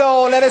 let it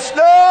snow, let it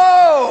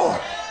snow.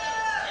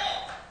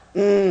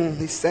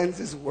 He sends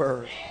his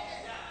word.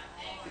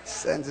 He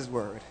sends his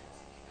word.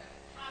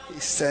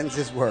 He sends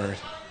his word.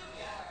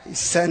 He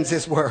sends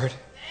his word.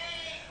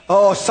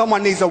 Oh,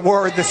 someone needs a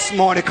word this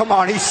morning. Come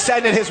on, he's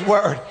sending his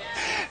word.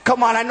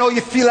 Come on, I know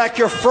you feel like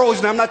you're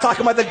frozen. I'm not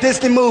talking about the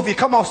Disney movie.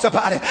 Come on,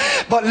 somebody.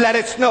 But let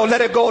it snow, let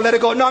it go, let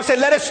it go. No, I'm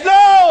saying let it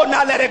snow,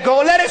 not let it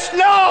go. Let it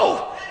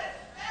snow.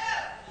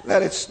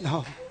 Let it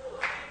snow.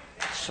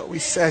 So he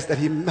says that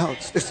he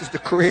melts. This is the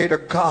creator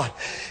God.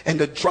 And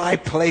the dry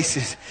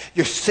places,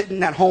 you're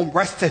sitting at home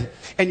resting,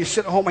 and you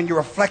sit at home and you're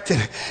reflecting,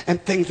 and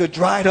things are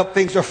dried up,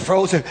 things are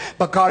frozen.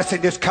 But God is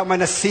saying there's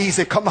coming a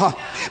season. Come on.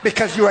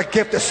 Because you're a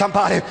gift to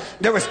somebody.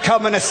 There is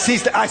coming a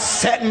season. I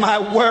set my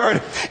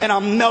word and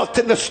I'm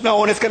melting the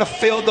snow, and it's going to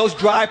fill those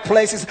dry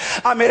places.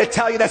 I'm here to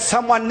tell you that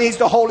someone needs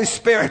the Holy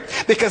Spirit,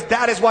 because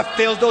that is what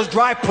fills those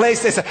dry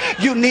places.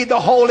 You need the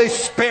Holy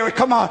Spirit.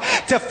 Come on,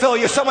 to fill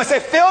you. Someone say,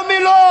 fill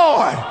me,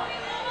 Lord,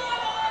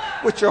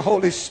 with your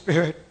Holy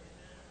Spirit.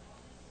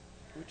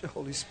 With your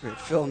Holy Spirit.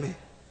 Fill me.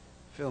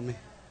 Fill me.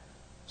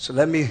 So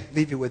let me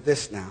leave you with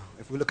this now.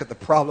 If we look at the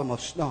problem of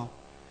snow,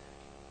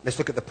 let's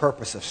look at the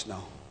purpose of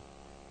snow.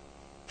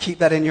 Keep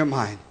that in your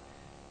mind.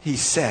 He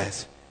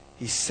says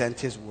he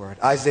sent his word.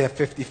 Isaiah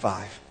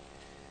 55.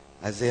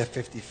 Isaiah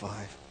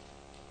 55.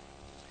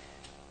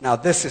 Now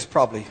this is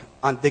probably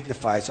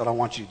undignified, so I don't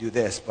want you to do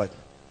this, but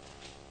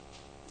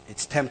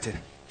it's tempting.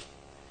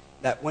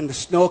 That when the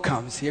snow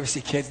comes, you ever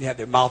see kids, they have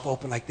their mouth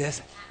open like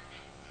this?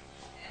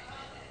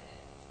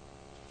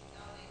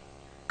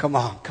 Come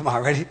on,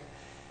 ready?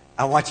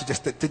 I want you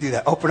just to do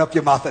that. Open up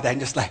your mouth at that and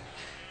just like,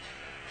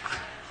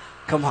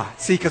 come on.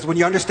 See, because when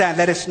you understand,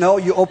 let it snow,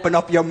 you open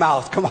up your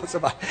mouth. Come on,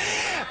 somebody.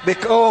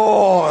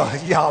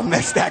 Oh, y'all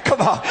missed that.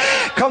 Come on.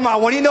 Come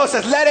on. When you know it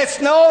says, let it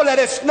snow, let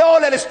it snow,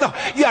 let it snow.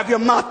 You have your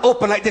mouth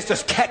open like this,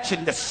 just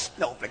catching the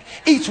snowflake.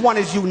 Each one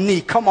is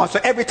unique. Come on. So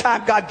every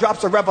time God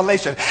drops a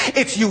revelation,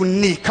 it's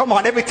unique. Come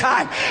on. Every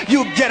time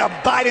you get a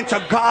bite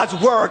into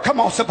God's word. Come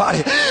on,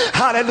 somebody.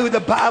 Hallelujah. The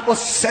Bible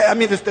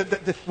says,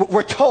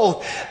 we're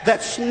told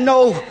that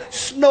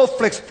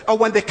snowflakes are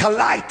when they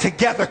collide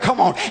together. Come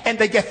on. And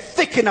they get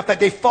thick enough that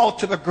they fall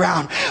to the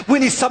ground. We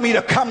need some of you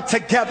to come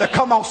together.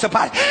 Come on,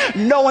 somebody.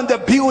 Knowing the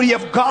beauty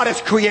of God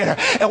as creator.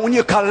 And when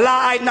you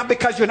collide, not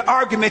because you're in an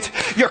argument,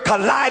 you're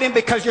colliding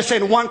because you're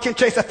saying one can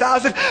chase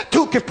 1,000,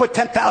 two can put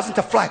 10,000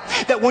 to flight.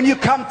 That when you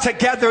come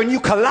together and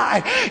you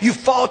collide, you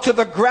fall to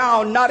the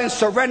ground, not in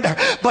surrender,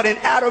 but in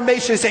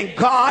adoration, saying,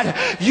 God,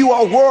 you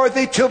are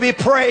worthy to be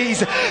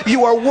praised.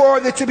 You are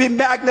worthy to be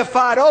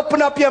magnified.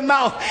 Open up your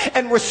mouth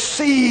and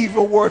receive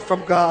a word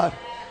from God.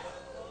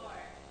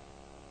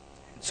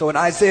 So in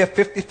Isaiah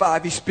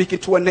 55, he's speaking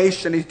to a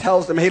nation. He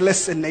tells them, hey,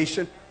 listen,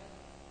 nation,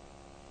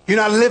 you're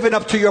not living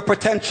up to your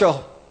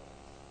potential.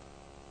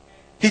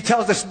 He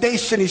tells this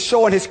nation, he's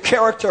showing his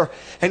character,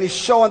 and he's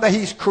showing that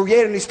he's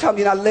created, and he's telling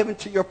you, you're not living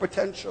to your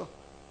potential.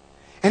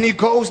 And he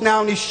goes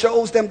now and he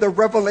shows them the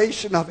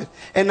revelation of it.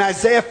 In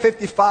Isaiah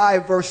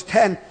 55, verse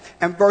 10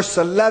 and verse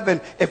 11,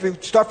 if we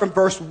start from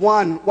verse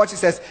 1, watch it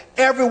says,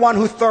 everyone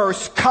who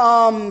thirsts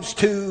comes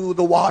to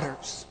the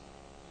waters.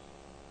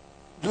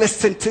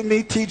 Listen to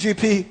me,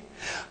 TGP.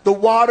 The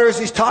waters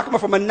he's talking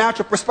about from a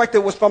natural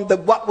perspective was from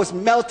what was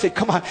melted,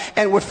 come on,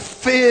 and would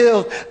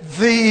fill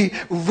the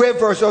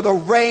rivers, or the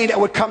rain that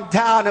would come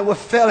down and would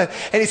fill it.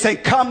 And he's saying,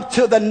 come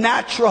to the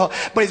natural,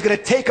 but he's going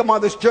to take them on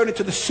this journey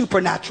to the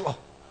supernatural.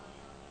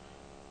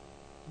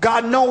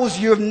 God knows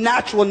your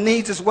natural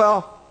needs as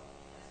well.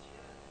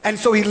 And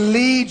so he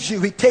leads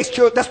you. He takes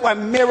care of, that's why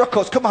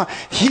miracles, come on,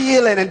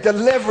 healing and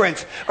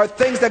deliverance are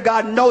things that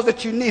God knows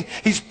that you need.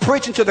 He's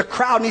preaching to the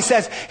crowd, and he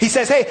says,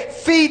 hey,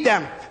 feed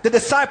them. The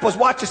disciples,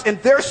 watch this, in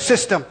their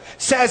system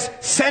says,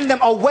 send them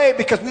away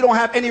because we don't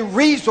have any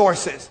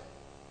resources.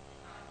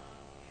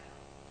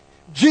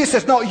 Jesus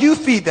says, no, you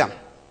feed them.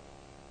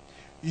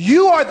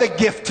 You are the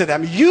gift to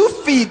them. You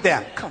feed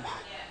them. Come on.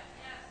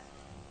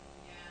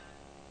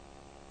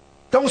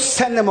 Don't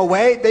send them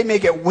away. They may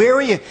get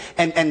weary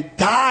and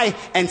die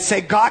and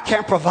say God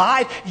can't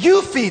provide.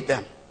 You feed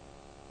them.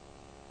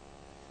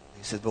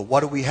 He says, but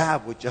what do we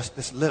have with just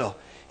this little?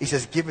 He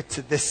says, give it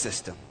to this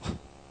system.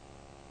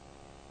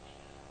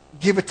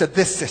 Give it to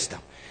this system.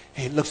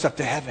 And he looks up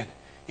to heaven.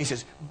 He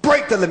says,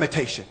 break the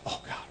limitation.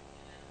 Oh, God.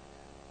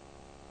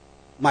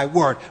 My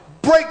word.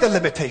 Break the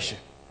limitation.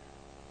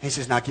 He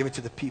says, now give it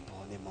to the people,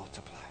 and they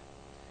multiply.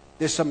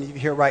 There's some of you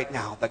here right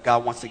now that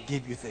God wants to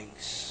give you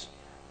things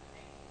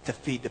to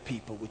feed the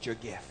people with your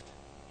gift.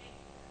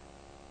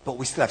 But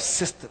we still have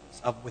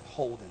systems of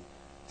withholding.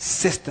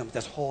 Systems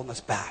that's holding us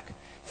back.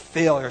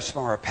 Failures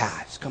from our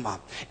past. Come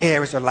on.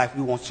 Areas of life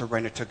we won't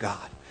surrender to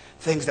God.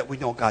 Things that we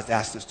know God's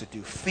asked us to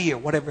do. Fear,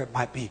 whatever it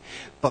might be.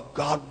 But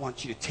God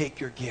wants you to take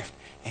your gift,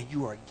 and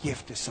you are a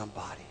gift to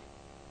somebody.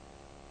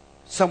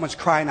 Someone's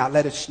crying out,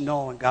 let it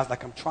snow, and God's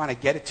like, I'm trying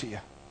to get it to you.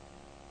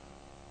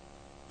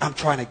 I'm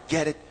trying to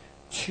get it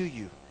to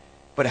you.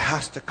 But it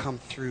has to come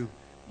through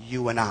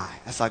you and I.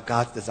 That's how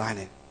God's designed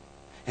it.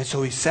 And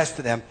so he says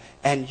to them,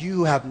 and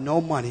you have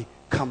no money,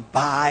 come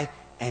buy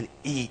and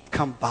eat.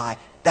 Come buy.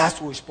 That's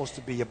what we're supposed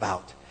to be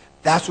about.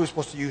 That's what we're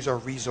supposed to use our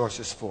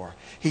resources for.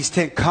 He's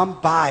saying, come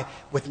buy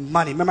with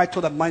money. Remember I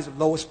told them money is the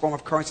lowest form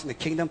of currency in the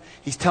kingdom?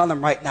 He's telling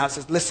them right now, he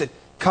says, listen,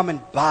 come and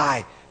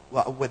buy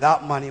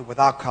without money,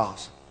 without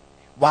cost.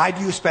 Why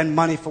do you spend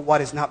money for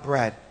what is not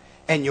bread,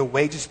 and your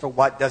wages for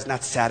what does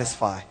not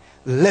satisfy?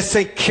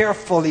 Listen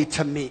carefully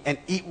to me and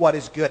eat what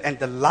is good, and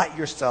delight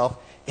yourself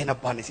in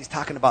abundance. He's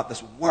talking about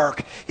this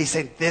work. He's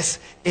saying this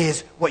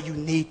is what you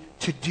need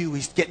to do.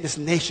 He's getting this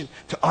nation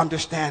to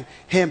understand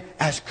him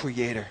as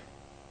creator.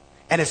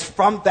 And it's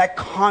from that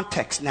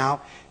context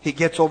now, he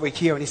gets over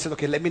here and he says,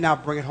 okay, let me now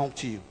bring it home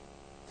to you.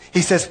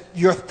 He says,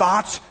 your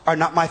thoughts are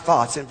not my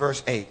thoughts in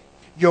verse 8.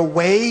 Your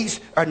ways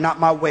are not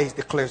my ways,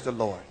 declares the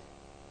Lord.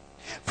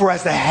 For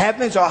as the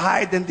heavens are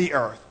higher than the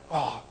earth,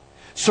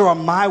 so are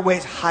my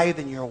ways higher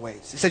than your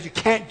ways. He says you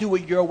can't do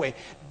it your way.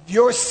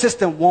 Your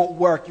system won't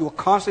work. You will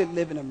constantly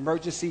live in an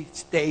emergency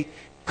state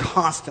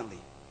constantly,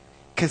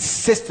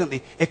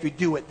 consistently if you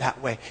do it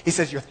that way. He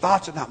says your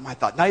thoughts are not my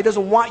thoughts. Now he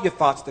doesn't want your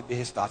thoughts to be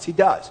his thoughts. He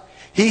does.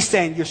 He's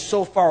saying you're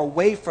so far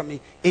away from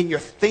me in your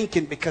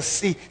thinking because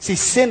see,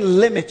 sin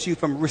limits you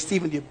from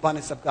receiving the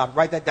abundance of God.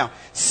 Write that down.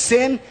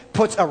 Sin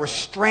puts a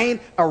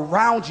restraint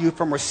around you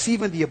from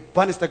receiving the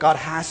abundance that God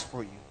has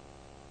for you.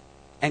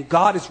 And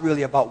God is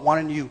really about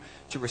wanting you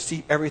to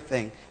receive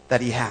everything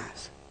that he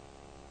has.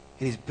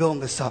 And he's building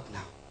this up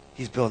now.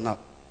 He's building up.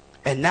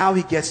 And now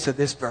he gets to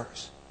this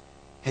verse.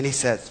 And he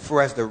says,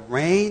 for as the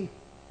rain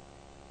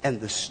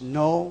and the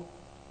snow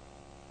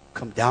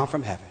come down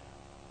from heaven.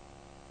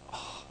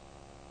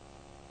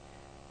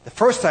 The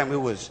first time it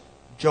was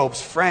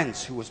Job's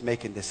friends who was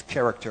making this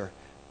character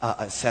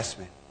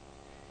assessment.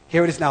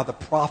 Here it is now the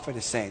prophet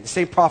is saying. The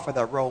same prophet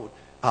that wrote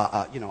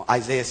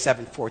Isaiah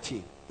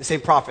 7:14. The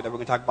same prophet that we're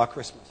going to talk about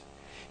Christmas.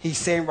 He's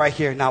saying right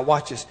here, now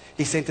watch this.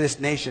 He's saying to this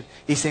nation,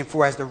 he's saying,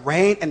 for as the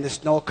rain and the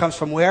snow comes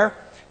from where?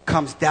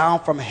 Comes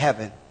down from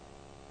heaven.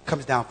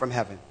 Comes down from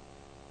heaven.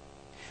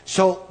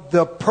 So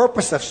the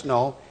purpose of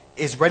snow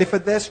is, ready for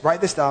this?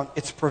 Write this down.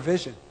 It's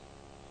provision.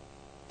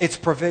 It's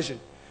provision.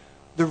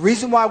 The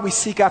reason why we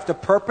seek after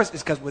purpose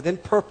is because within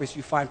purpose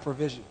you find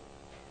provision.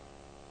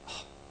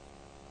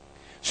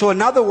 So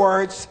in other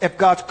words, if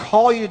God's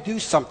called you to do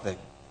something,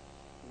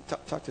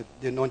 talk to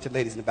the anointed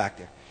ladies in the back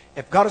there.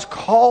 If God has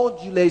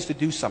called you ladies to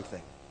do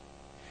something,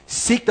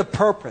 seek the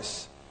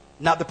purpose,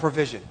 not the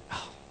provision.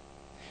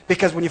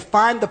 Because when you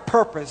find the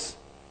purpose,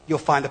 you'll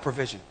find the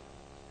provision.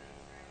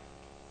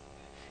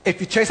 If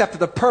you chase after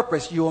the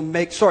purpose, you will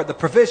the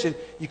provision,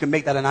 you can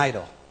make that an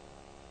idol.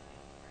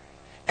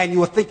 And you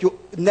will think you'll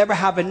never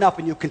have enough,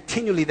 and you'll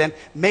continually then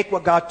make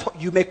what God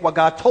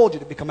told you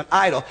to become an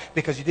idol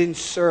because you didn't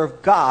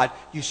serve God,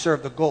 you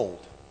served the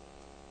gold.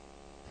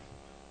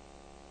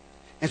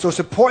 And so it's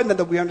important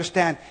that we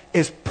understand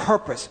is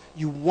purpose.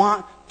 You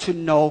want to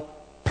know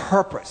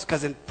purpose,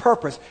 because in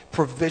purpose,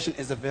 provision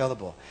is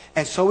available.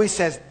 And so he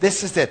says,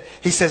 this is it.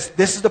 He says,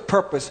 this is the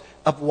purpose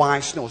of why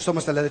snow.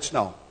 Someone said, let it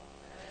snow.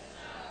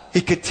 He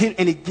continues,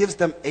 and he gives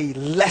them a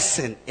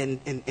lesson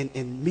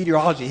in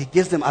meteorology. He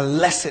gives them a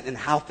lesson in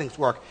how things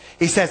work.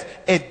 He says,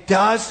 it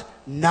does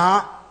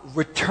not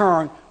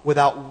return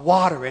without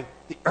watering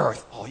the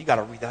earth. Oh, you got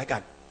to read that. I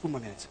got 2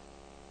 more minutes.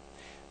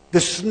 The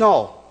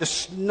snow,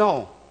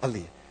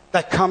 Aliyah,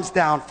 that comes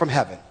down from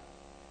heaven.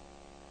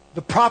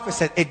 The prophet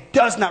said it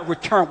does not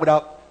return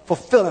without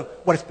fulfilling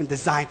what it's been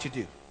designed to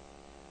do.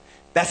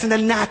 That's in the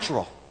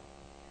natural.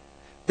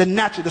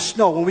 The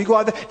snow. When we go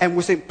out there and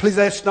we're saying, please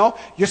let it snow,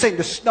 you're saying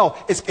the snow,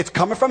 it's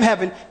coming from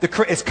heaven,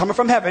 it's coming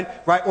from heaven,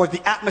 right? Or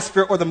the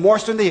atmosphere or the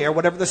moisture in the air,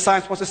 whatever the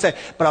science wants to say.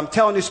 But I'm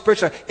telling you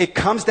spiritually, it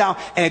comes down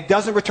and it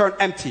doesn't return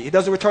empty. It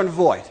doesn't return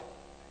void.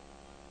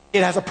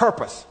 It has a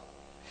purpose.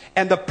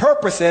 And the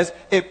purpose is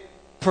it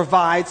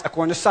provides,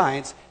 according to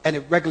science, and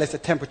it regulates the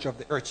temperature of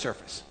the Earth's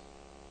surface.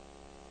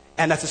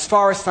 And that's as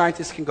far as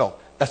scientists can go.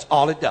 That's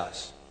all it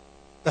does.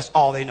 That's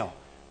all they know.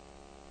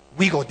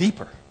 We go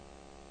deeper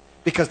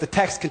because the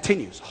text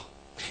continues.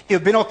 It would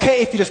have been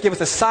okay if you just gave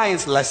us a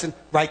science lesson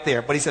right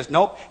there. But he says,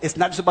 nope, it's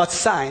not just about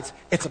science.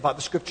 It's about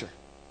the scripture.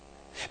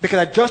 Because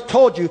I just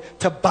told you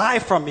to buy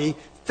from me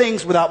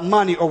things without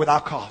money or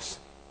without cost.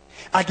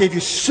 I gave you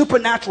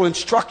supernatural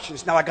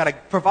instructions. Now I got to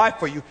provide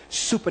for you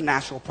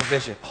supernatural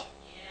provision.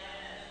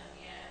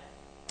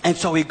 And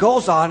so he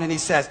goes on and he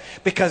says,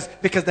 because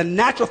the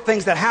natural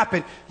things that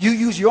happen, you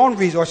use your own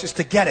resources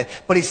to get it.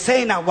 But he's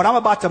saying now, what I'm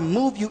about to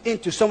move you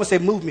into, someone say,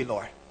 move me,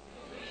 Lord.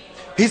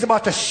 He's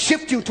about to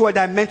shift you to a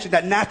dimension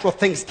that natural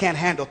things can't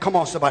handle. Come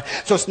on, somebody.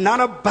 So it's not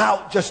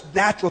about just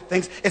natural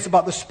things. It's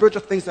about the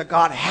spiritual things that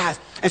God has.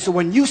 And so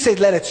when you say,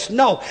 let it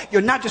snow,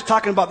 you're not just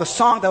talking about the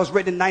song that was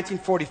written in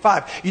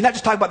 1945. You're not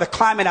just talking about the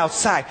climate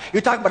outside.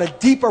 You're talking about a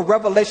deeper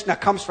revelation that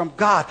comes from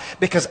God,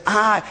 because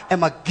I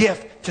am a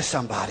gift to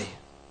somebody.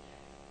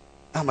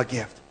 I'm a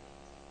gift.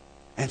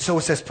 And so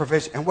it says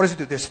provision. And what does it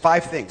do? There's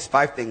five things,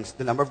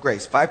 the number of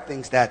grace, 5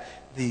 things that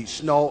the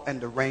snow and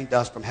the rain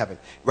does from heaven.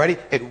 Ready?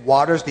 It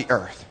waters the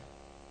earth.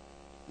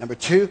 Number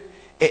 2,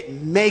 it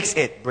makes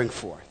it bring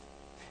forth.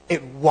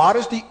 It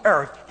waters the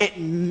earth. It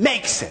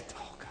makes it.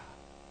 Oh, God.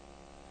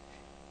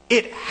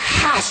 It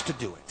has to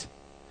do it.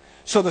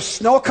 So the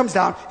snow comes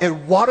down. It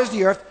waters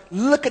the earth.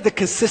 Look at the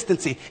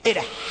consistency. It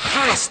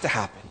has to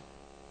happen.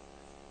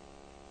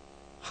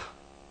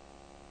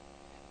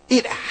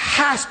 It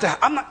has to.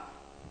 I'm not.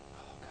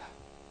 Oh God.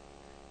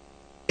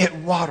 It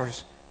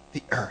waters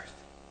the earth.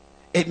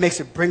 It makes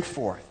it bring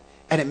forth,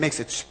 and it makes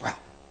it sprout.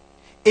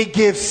 It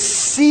gives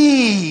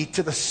seed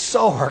to the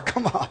sower.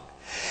 Come on.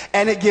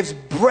 And it gives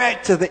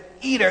bread to the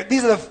eater.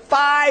 These are the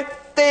 5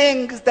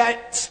 things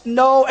that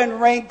snow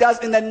and rain does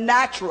in the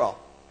natural.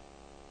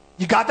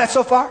 You got that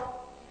so far?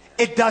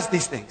 It does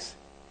these things.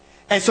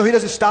 And so he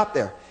doesn't stop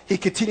there. He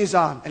continues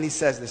on and he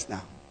says this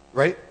now.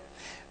 Right?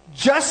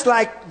 Just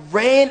like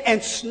rain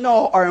and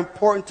snow are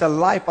important to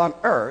life on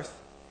earth,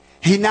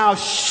 he now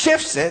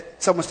shifts it.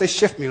 Someone say,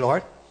 shift me,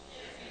 Lord.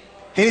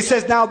 And he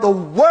says, now the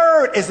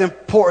word is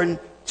important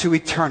to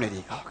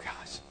eternity. Oh,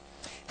 gosh.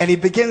 And he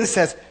begins and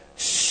says,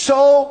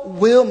 so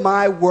will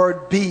my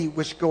word be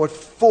which goeth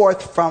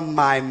forth from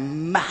my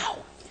mouth.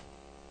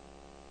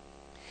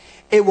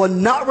 It will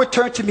not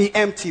return to me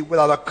empty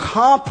without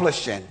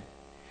accomplishing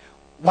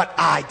what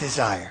I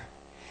desire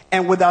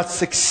and without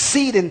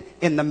succeeding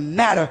in the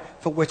matter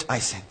for which I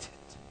sent it.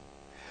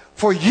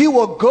 For you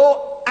will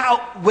go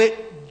out with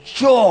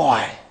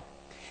joy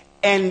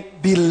and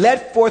be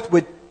led forth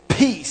with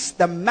peace.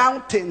 The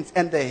mountains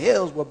and the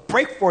hills will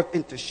break forth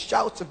into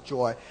shouts of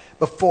joy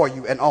before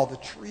you, and all the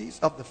trees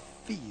of the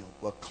field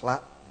will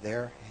clap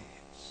their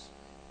hands.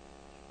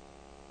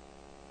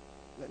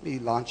 Let me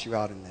launch you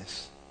out in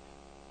this.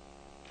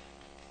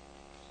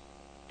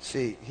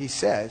 See, he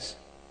says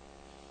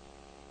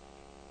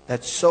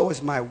that so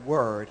is my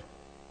word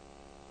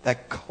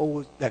that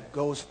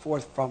goes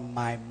forth from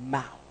my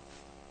mouth.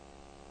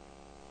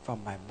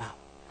 From my mouth.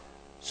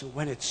 So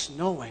when it's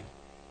snowing,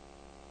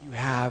 you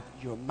have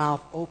your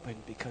mouth open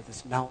because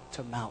it's mouth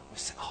to mouth.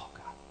 Oh,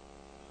 God.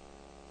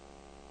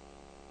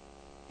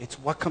 It's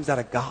what comes out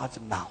of God's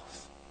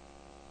mouth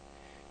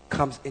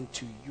comes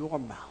into your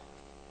mouth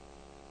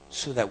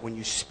so that when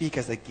you speak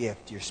as a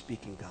gift, you're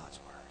speaking God's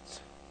words.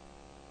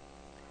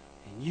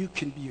 And you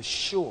can be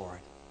assured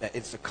that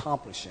it's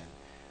accomplishing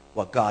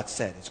what God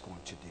said it's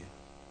going to do.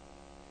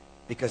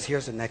 Because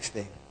here's the next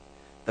thing.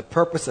 The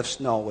purpose of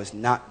snow is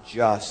not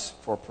just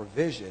for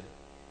provision,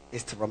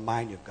 it's to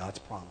remind you of God's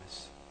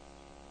promise.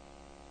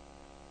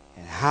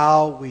 And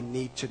how we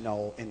need to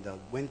know in the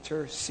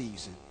winter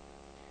season,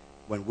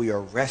 when we are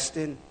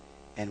resting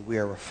and we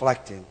are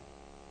reflecting,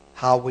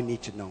 how we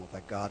need to know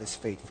that God is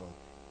faithful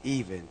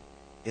even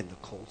in the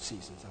cold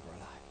seasons of our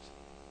lives.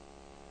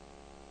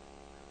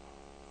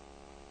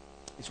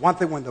 It's one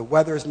thing when the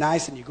weather is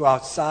nice and you go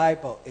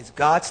outside, but is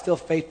God still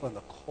faithful in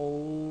the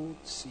cold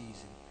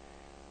season?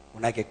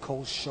 When I get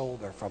cold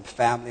shoulder from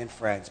family and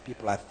friends,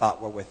 people I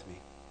thought were with me,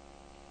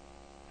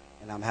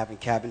 and I'm having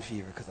cabin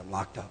fever because I'm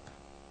locked up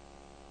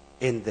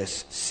in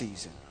this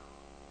season.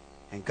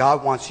 And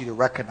God wants you to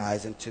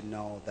recognize and to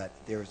know that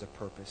there is a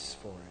purpose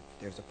for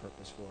it. There's a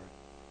purpose for it.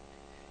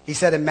 He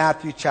said in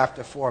Matthew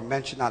chapter 4,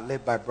 men should not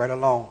live by bread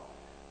alone,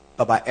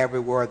 but by every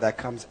word that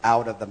comes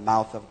out of the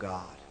mouth of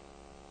God.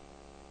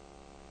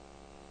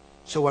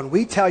 So when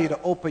we tell you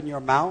to open your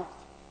mouth,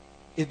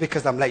 it's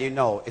because I'm letting you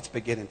know it's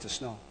beginning to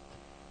snow.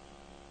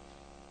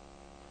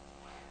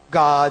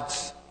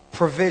 God's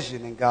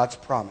provision and God's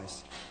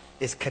promise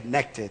is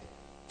connected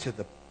to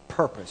the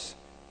purpose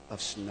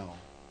of snow.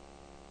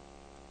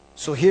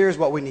 So here's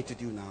what we need to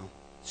do now.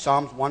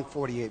 Psalms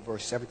 148,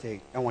 verse 7 to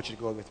 8. I want you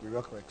to go with me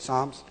real quick.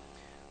 Psalms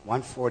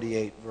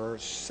 148,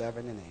 verse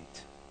 7 and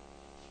 8.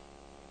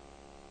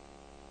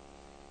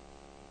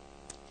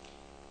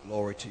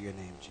 Glory to your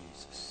name,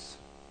 Jesus.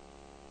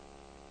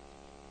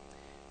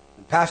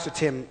 When Pastor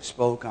Tim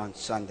spoke on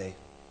Sunday,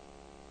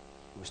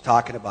 he was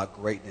talking about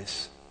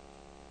greatness.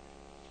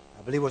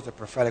 I believe it was the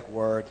prophetic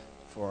word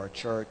for our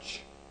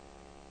church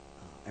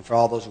and for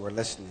all those who are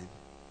listening,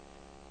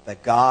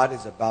 that God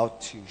is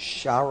about to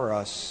shower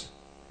us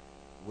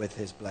with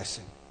his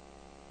blessing.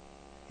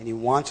 And he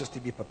wants us to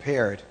be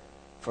prepared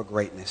for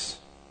greatness.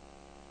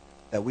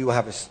 That we will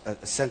have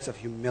a sense of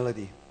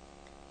humility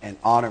and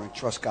honor and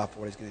trust God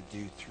for what he's going to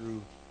do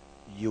through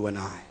you and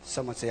I.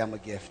 Someone say, I'm a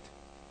gift.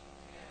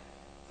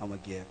 I'm a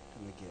gift.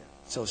 I'm a gift.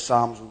 So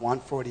Psalms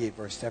 148,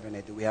 verse 7 and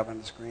 8. Do we have it on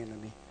the screen?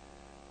 Let me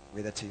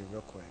read that to you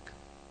real quick.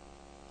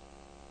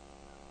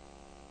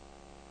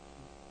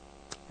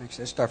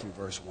 Actually, let's start from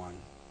verse 1.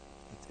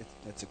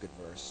 That's a good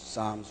verse.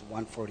 Psalms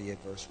 148,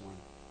 verse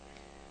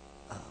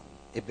 1.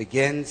 It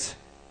begins,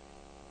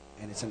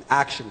 and it's an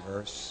action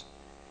verse.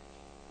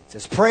 It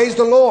says, praise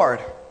the Lord.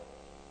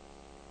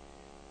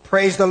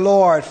 Praise the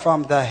Lord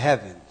from the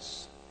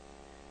heavens.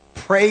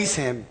 Praise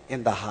him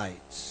in the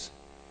heights.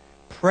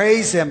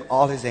 Praise him,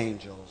 all his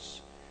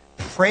angels.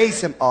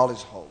 Praise him, all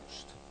his host.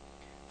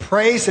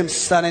 Praise him,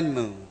 sun and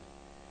moon.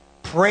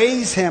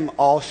 Praise him,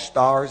 all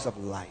stars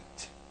of light.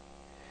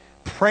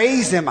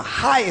 Praise him,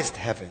 highest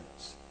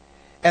heavens,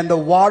 and the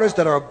waters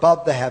that are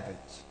above the heavens.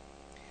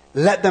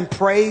 Let them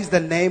praise the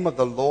name of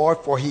the Lord,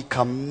 for he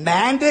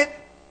commanded,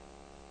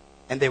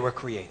 and they were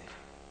created.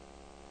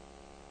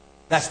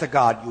 That's the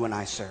God you and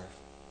I serve.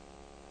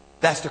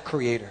 That's the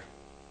Creator.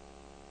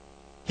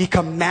 He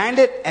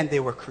commanded, and they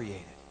were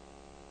created.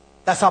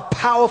 That's how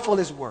powerful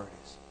his word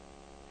is.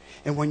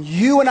 And when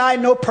you and I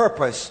know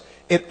purpose,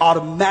 it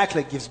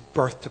automatically gives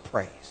birth to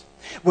praise.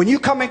 When you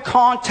come in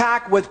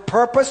contact with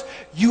purpose,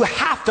 you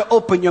have to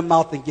open your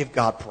mouth and give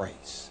God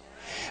praise.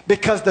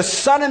 Because the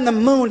sun and the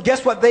moon,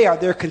 guess what they are?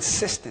 They're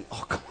consistent.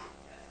 Oh, come on.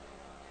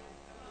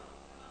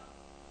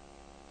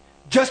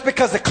 Just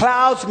because the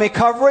clouds may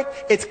cover it,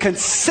 it's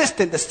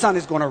consistent the sun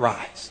is going to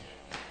rise.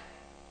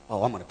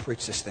 Oh, I'm going to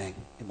preach this thing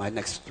in my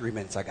next 3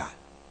 minutes I got.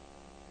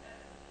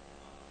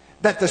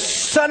 That the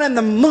sun and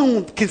the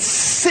moon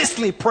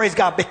consistently praise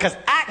God because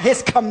at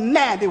his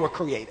command they were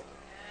created.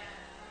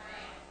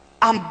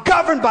 I'm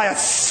governed by a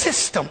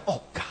system,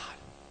 oh God.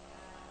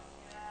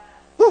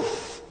 Whew,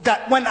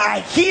 that when I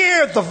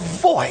hear the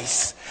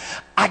voice,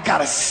 I got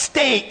to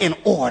stay in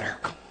order.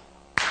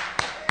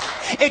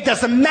 It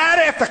doesn't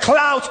matter if the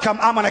clouds come,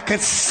 I'm going to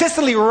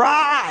consistently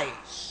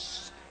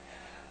rise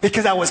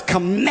because I was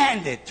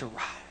commanded to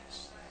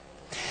rise.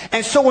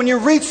 And so when you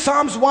read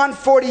Psalms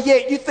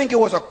 148, you think it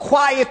was a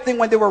quiet thing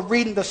when they were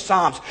reading the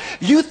Psalms.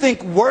 You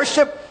think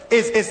worship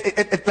is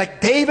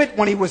like David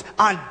when he was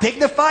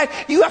undignified.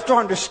 You have to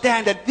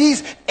understand that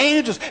these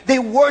angels, they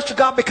worship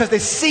God because they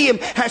see him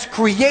as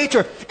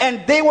creator.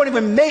 And they weren't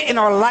even made in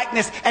our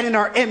likeness and in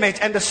our image.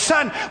 And the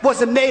sun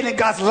wasn't made in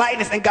God's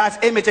likeness and God's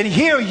image. And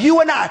here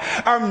you and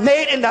I are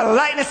made in the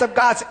likeness of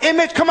God's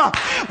image. Come on.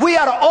 We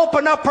ought to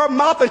open up our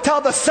mouth and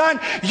tell the sun,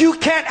 you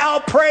can't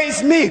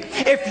outpraise me.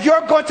 If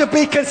you're going to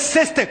be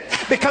consistent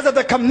because of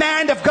the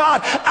command of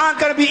God, I'm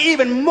going to be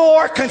even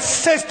more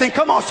consistent.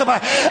 Come on,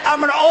 somebody.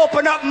 I'm going to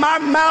open up my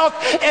mouth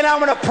and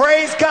I'm going to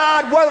praise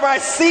God whether I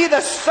see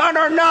the sun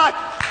or not.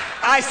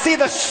 I see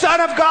the Son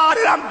of God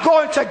and I'm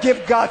going to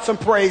give God some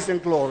praise and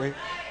glory.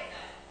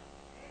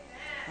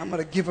 I'm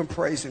going to give him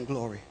praise and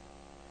glory.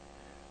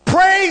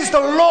 Praise the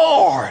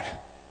Lord.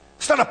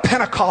 It's not a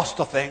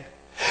Pentecostal thing.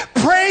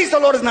 Praise the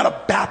Lord is not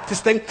a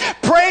Baptist thing.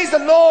 Praise the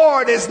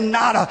Lord is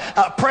not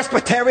a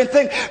Presbyterian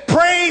thing.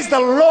 Praise the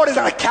Lord is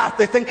not a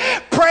Catholic thing.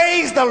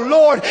 Praise the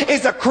Lord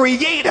is a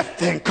creative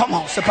thing. Come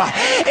on, somebody.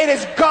 It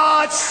is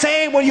God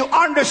saying, when you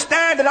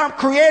understand that I'm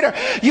creator,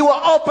 you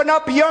will open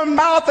up your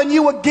mouth and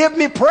you will give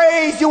me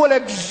praise. You will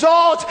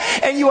exalt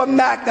and you will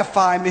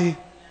magnify me. It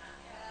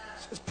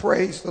says,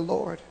 praise the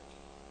Lord.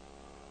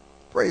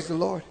 Praise the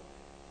Lord.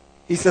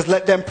 He says,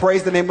 let them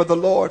praise the name of the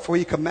Lord, for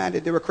he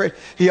commanded, they were created.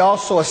 He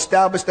also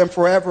established them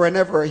forever and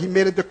ever. He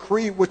made a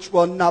decree which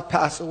will not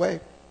pass away.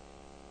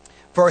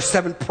 Verse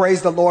 7,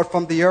 praise the Lord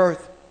from the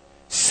earth,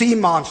 sea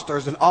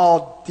monsters and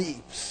all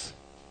deeps,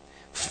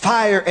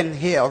 fire and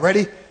hail,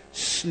 ready?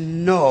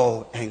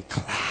 Snow and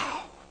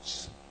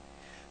clouds,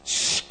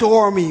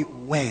 stormy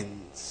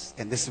winds.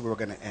 And this is where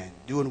we're going to end.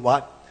 Doing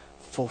what?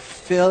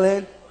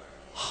 Fulfilling.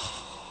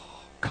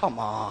 Oh, come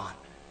on.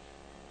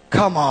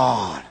 Come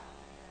on.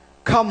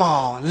 Come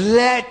on,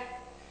 let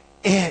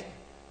it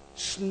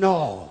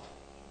snow.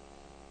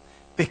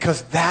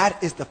 Because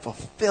that is the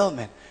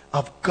fulfillment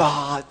of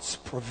God's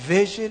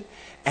provision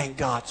and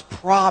God's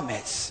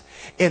promise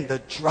in the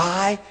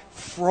dry,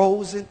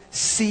 frozen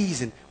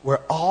season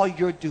where all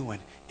you're doing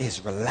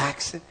is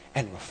relaxing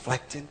and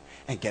reflecting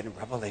and getting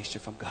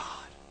revelation from God.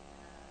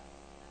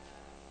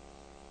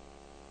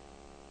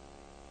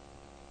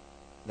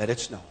 Let it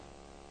snow.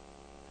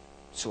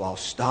 So I'll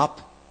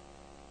stop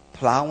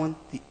plowing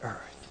the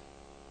earth.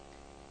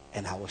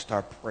 And I will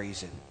start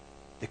praising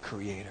the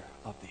creator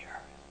of the earth.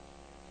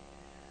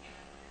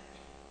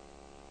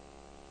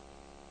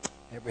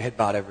 Every head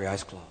bowed, every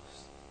eyes closed.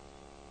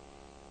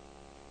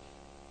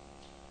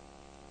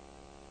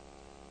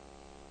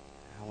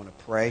 I want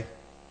to pray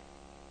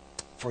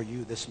for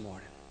you this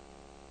morning.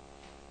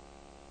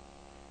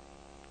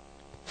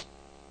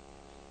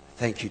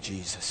 Thank you,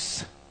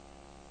 Jesus.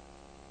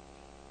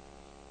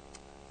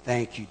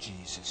 Thank you,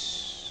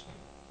 Jesus.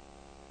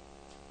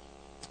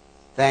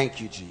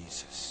 Thank you,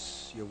 Jesus.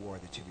 You're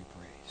worthy to be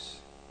praised.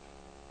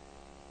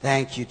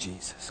 Thank you,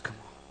 Jesus. Come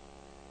on.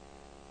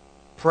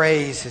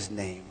 Praise his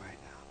name right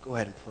now. Go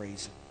ahead and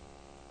praise him.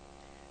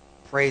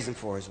 Praise him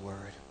for his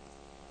word.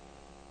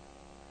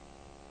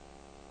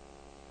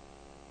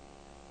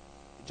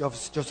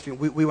 Josephine,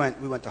 we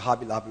went to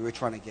Hobby Lobby. We were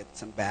trying to get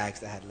some bags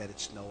that had Let It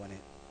Snow in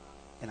it.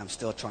 And I'm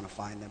still trying to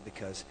find them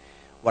because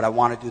what I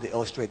want to do to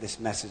illustrate this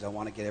message, I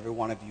want to get every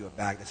one of you a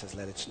bag that says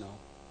Let It Snow.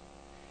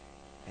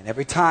 And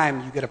every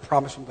time you get a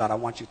promise from God, I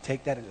want you to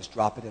take that and just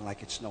drop it in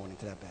like it's snowing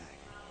into that bag.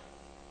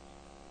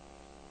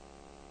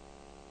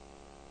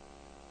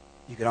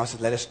 You can also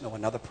let us know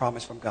another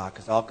promise from God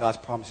because all God's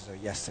promises are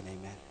yes and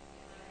amen.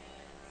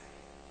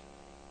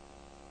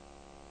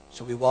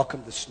 So we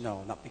welcome the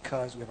snow, not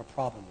because we have a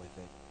problem with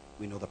it.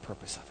 We know the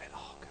purpose of it.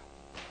 Oh,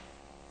 God.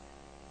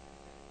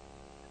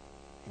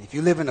 And if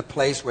you live in a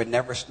place where it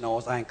never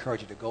snows, I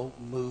encourage you to go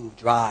move,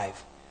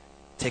 drive.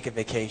 Take a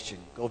vacation.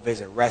 Go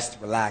visit, rest,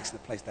 relax in a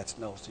place that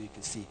snows so you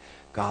can see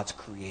God's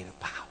creative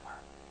power,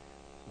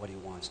 what he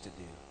wants to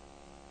do.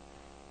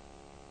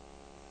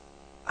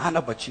 I don't know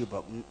about you,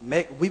 but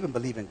we've been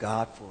believing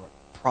God for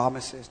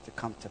promises to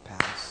come to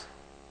pass.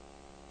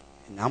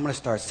 And I'm going to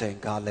start saying,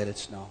 God, let it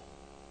snow.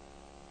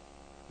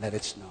 Let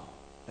it snow.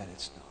 Let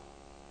it snow.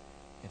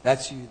 If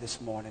that's you this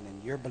morning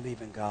and you're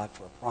believing God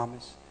for a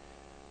promise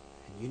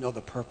and you know the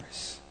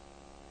purpose,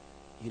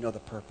 you know the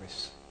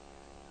purpose.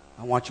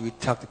 I want you to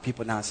talk to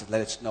people now and say,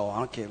 let it snow. I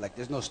don't care. Like,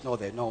 there's no snow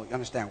there. No, you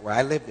understand. Where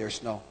I live, there's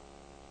snow.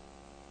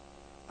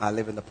 I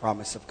live in the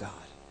promise of God.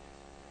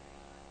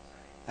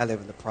 I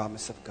live in the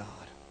promise of God.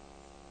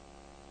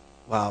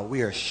 Wow,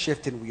 we are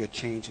shifting, we are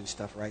changing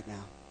stuff right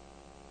now.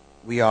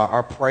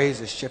 Our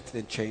praise is shifting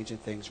and changing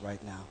things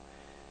right now.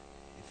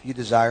 If you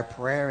desire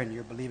prayer and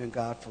you're believing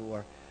God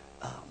for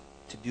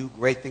to do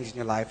great things in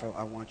your life,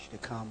 I want you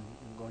to come.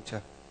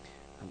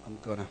 I'm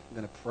going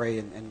to pray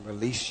and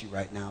release you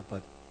right now.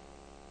 But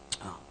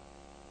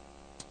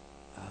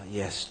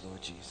yes,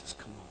 Lord Jesus,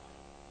 come on.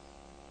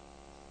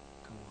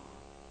 Come on.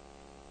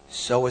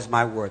 So is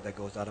my word that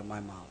goes out of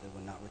my mouth. It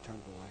will not return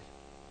void.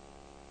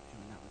 It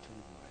will not return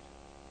void.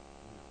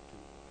 It will not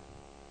return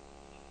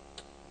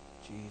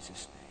void. In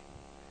Jesus' name.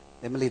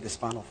 Let me leave this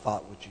final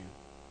thought with you.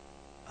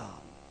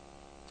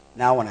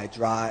 Now when I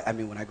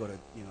go to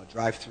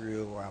drive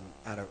through, or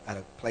I'm at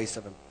a place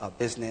of a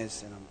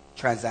business and I'm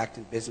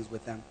transacting business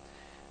with them,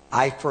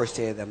 I first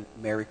say to them,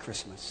 Merry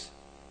Christmas.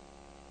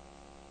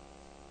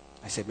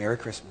 I say, Merry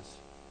Christmas.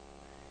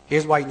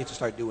 Here's why you need to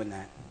start doing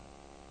that.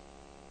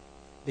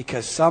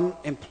 Because some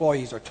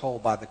employees are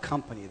told by the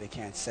company they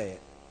can't say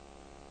it.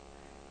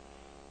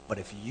 But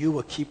if you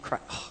will keep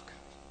crying, oh God,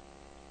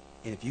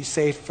 and if you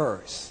say it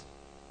first,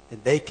 then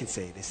they can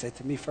say it. They said it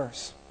to me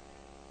first.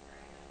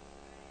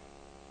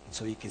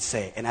 So you can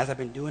say it. And as I've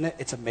been doing it,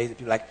 it's amazing.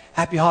 People are like,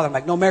 Happy Holiday. I'm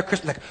like, no, Merry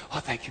Christmas. Like, oh,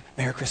 thank you.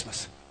 Merry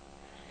Christmas.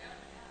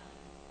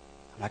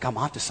 I'm like, I'm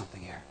onto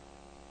something here.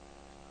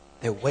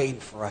 They're waiting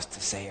for us to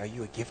say, are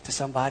you a gift to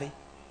somebody?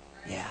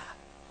 Yeah.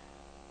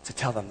 So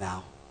tell them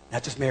now.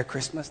 Not just Merry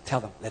Christmas. Tell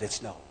them, let it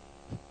snow.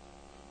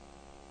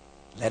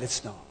 Let it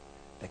snow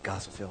that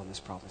God's fulfilling this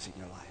promise in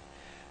your life.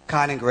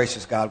 Kind and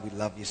gracious God, we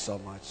love you so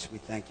much. We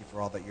thank you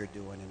for all that you're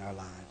doing in our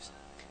lives.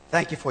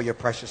 Thank you for your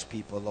precious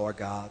people, Lord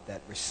God, that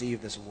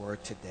received this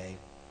word today.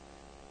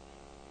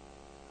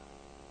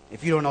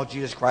 If you don't know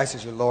Jesus Christ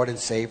as your Lord and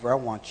Savior, I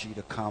want you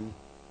to come.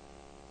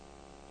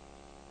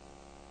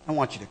 I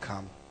want you to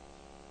come.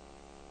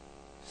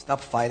 Stop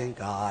fighting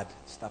God.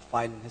 Stop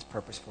fighting his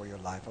purpose for your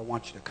life. I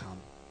want you to come.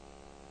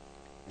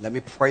 And let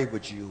me pray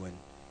with you and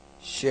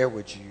share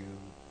with you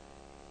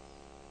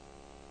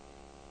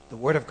the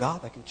word of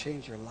God that can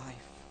change your life.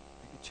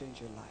 That can change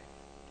your life.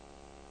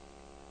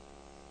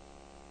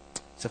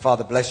 So,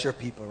 Father, bless your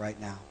people right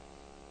now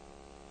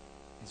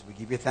as we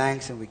give you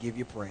thanks and we give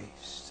you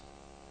praise.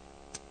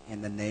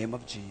 In the name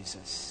of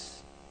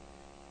Jesus.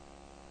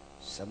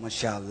 Someone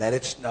shout, let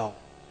it snow.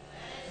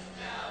 Let it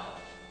snow.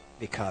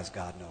 Because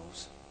God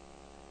knows.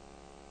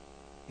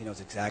 He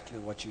knows exactly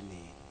what you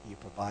need. You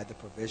provide the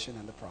provision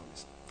and the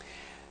promise.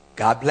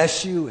 God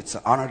bless you. It's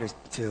an honor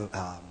to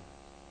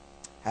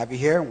have you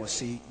here, and we'll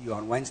see you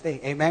on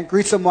Wednesday. Amen.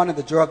 Greet someone in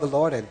the joy of the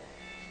Lord and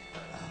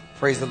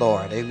praise the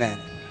Lord. Amen.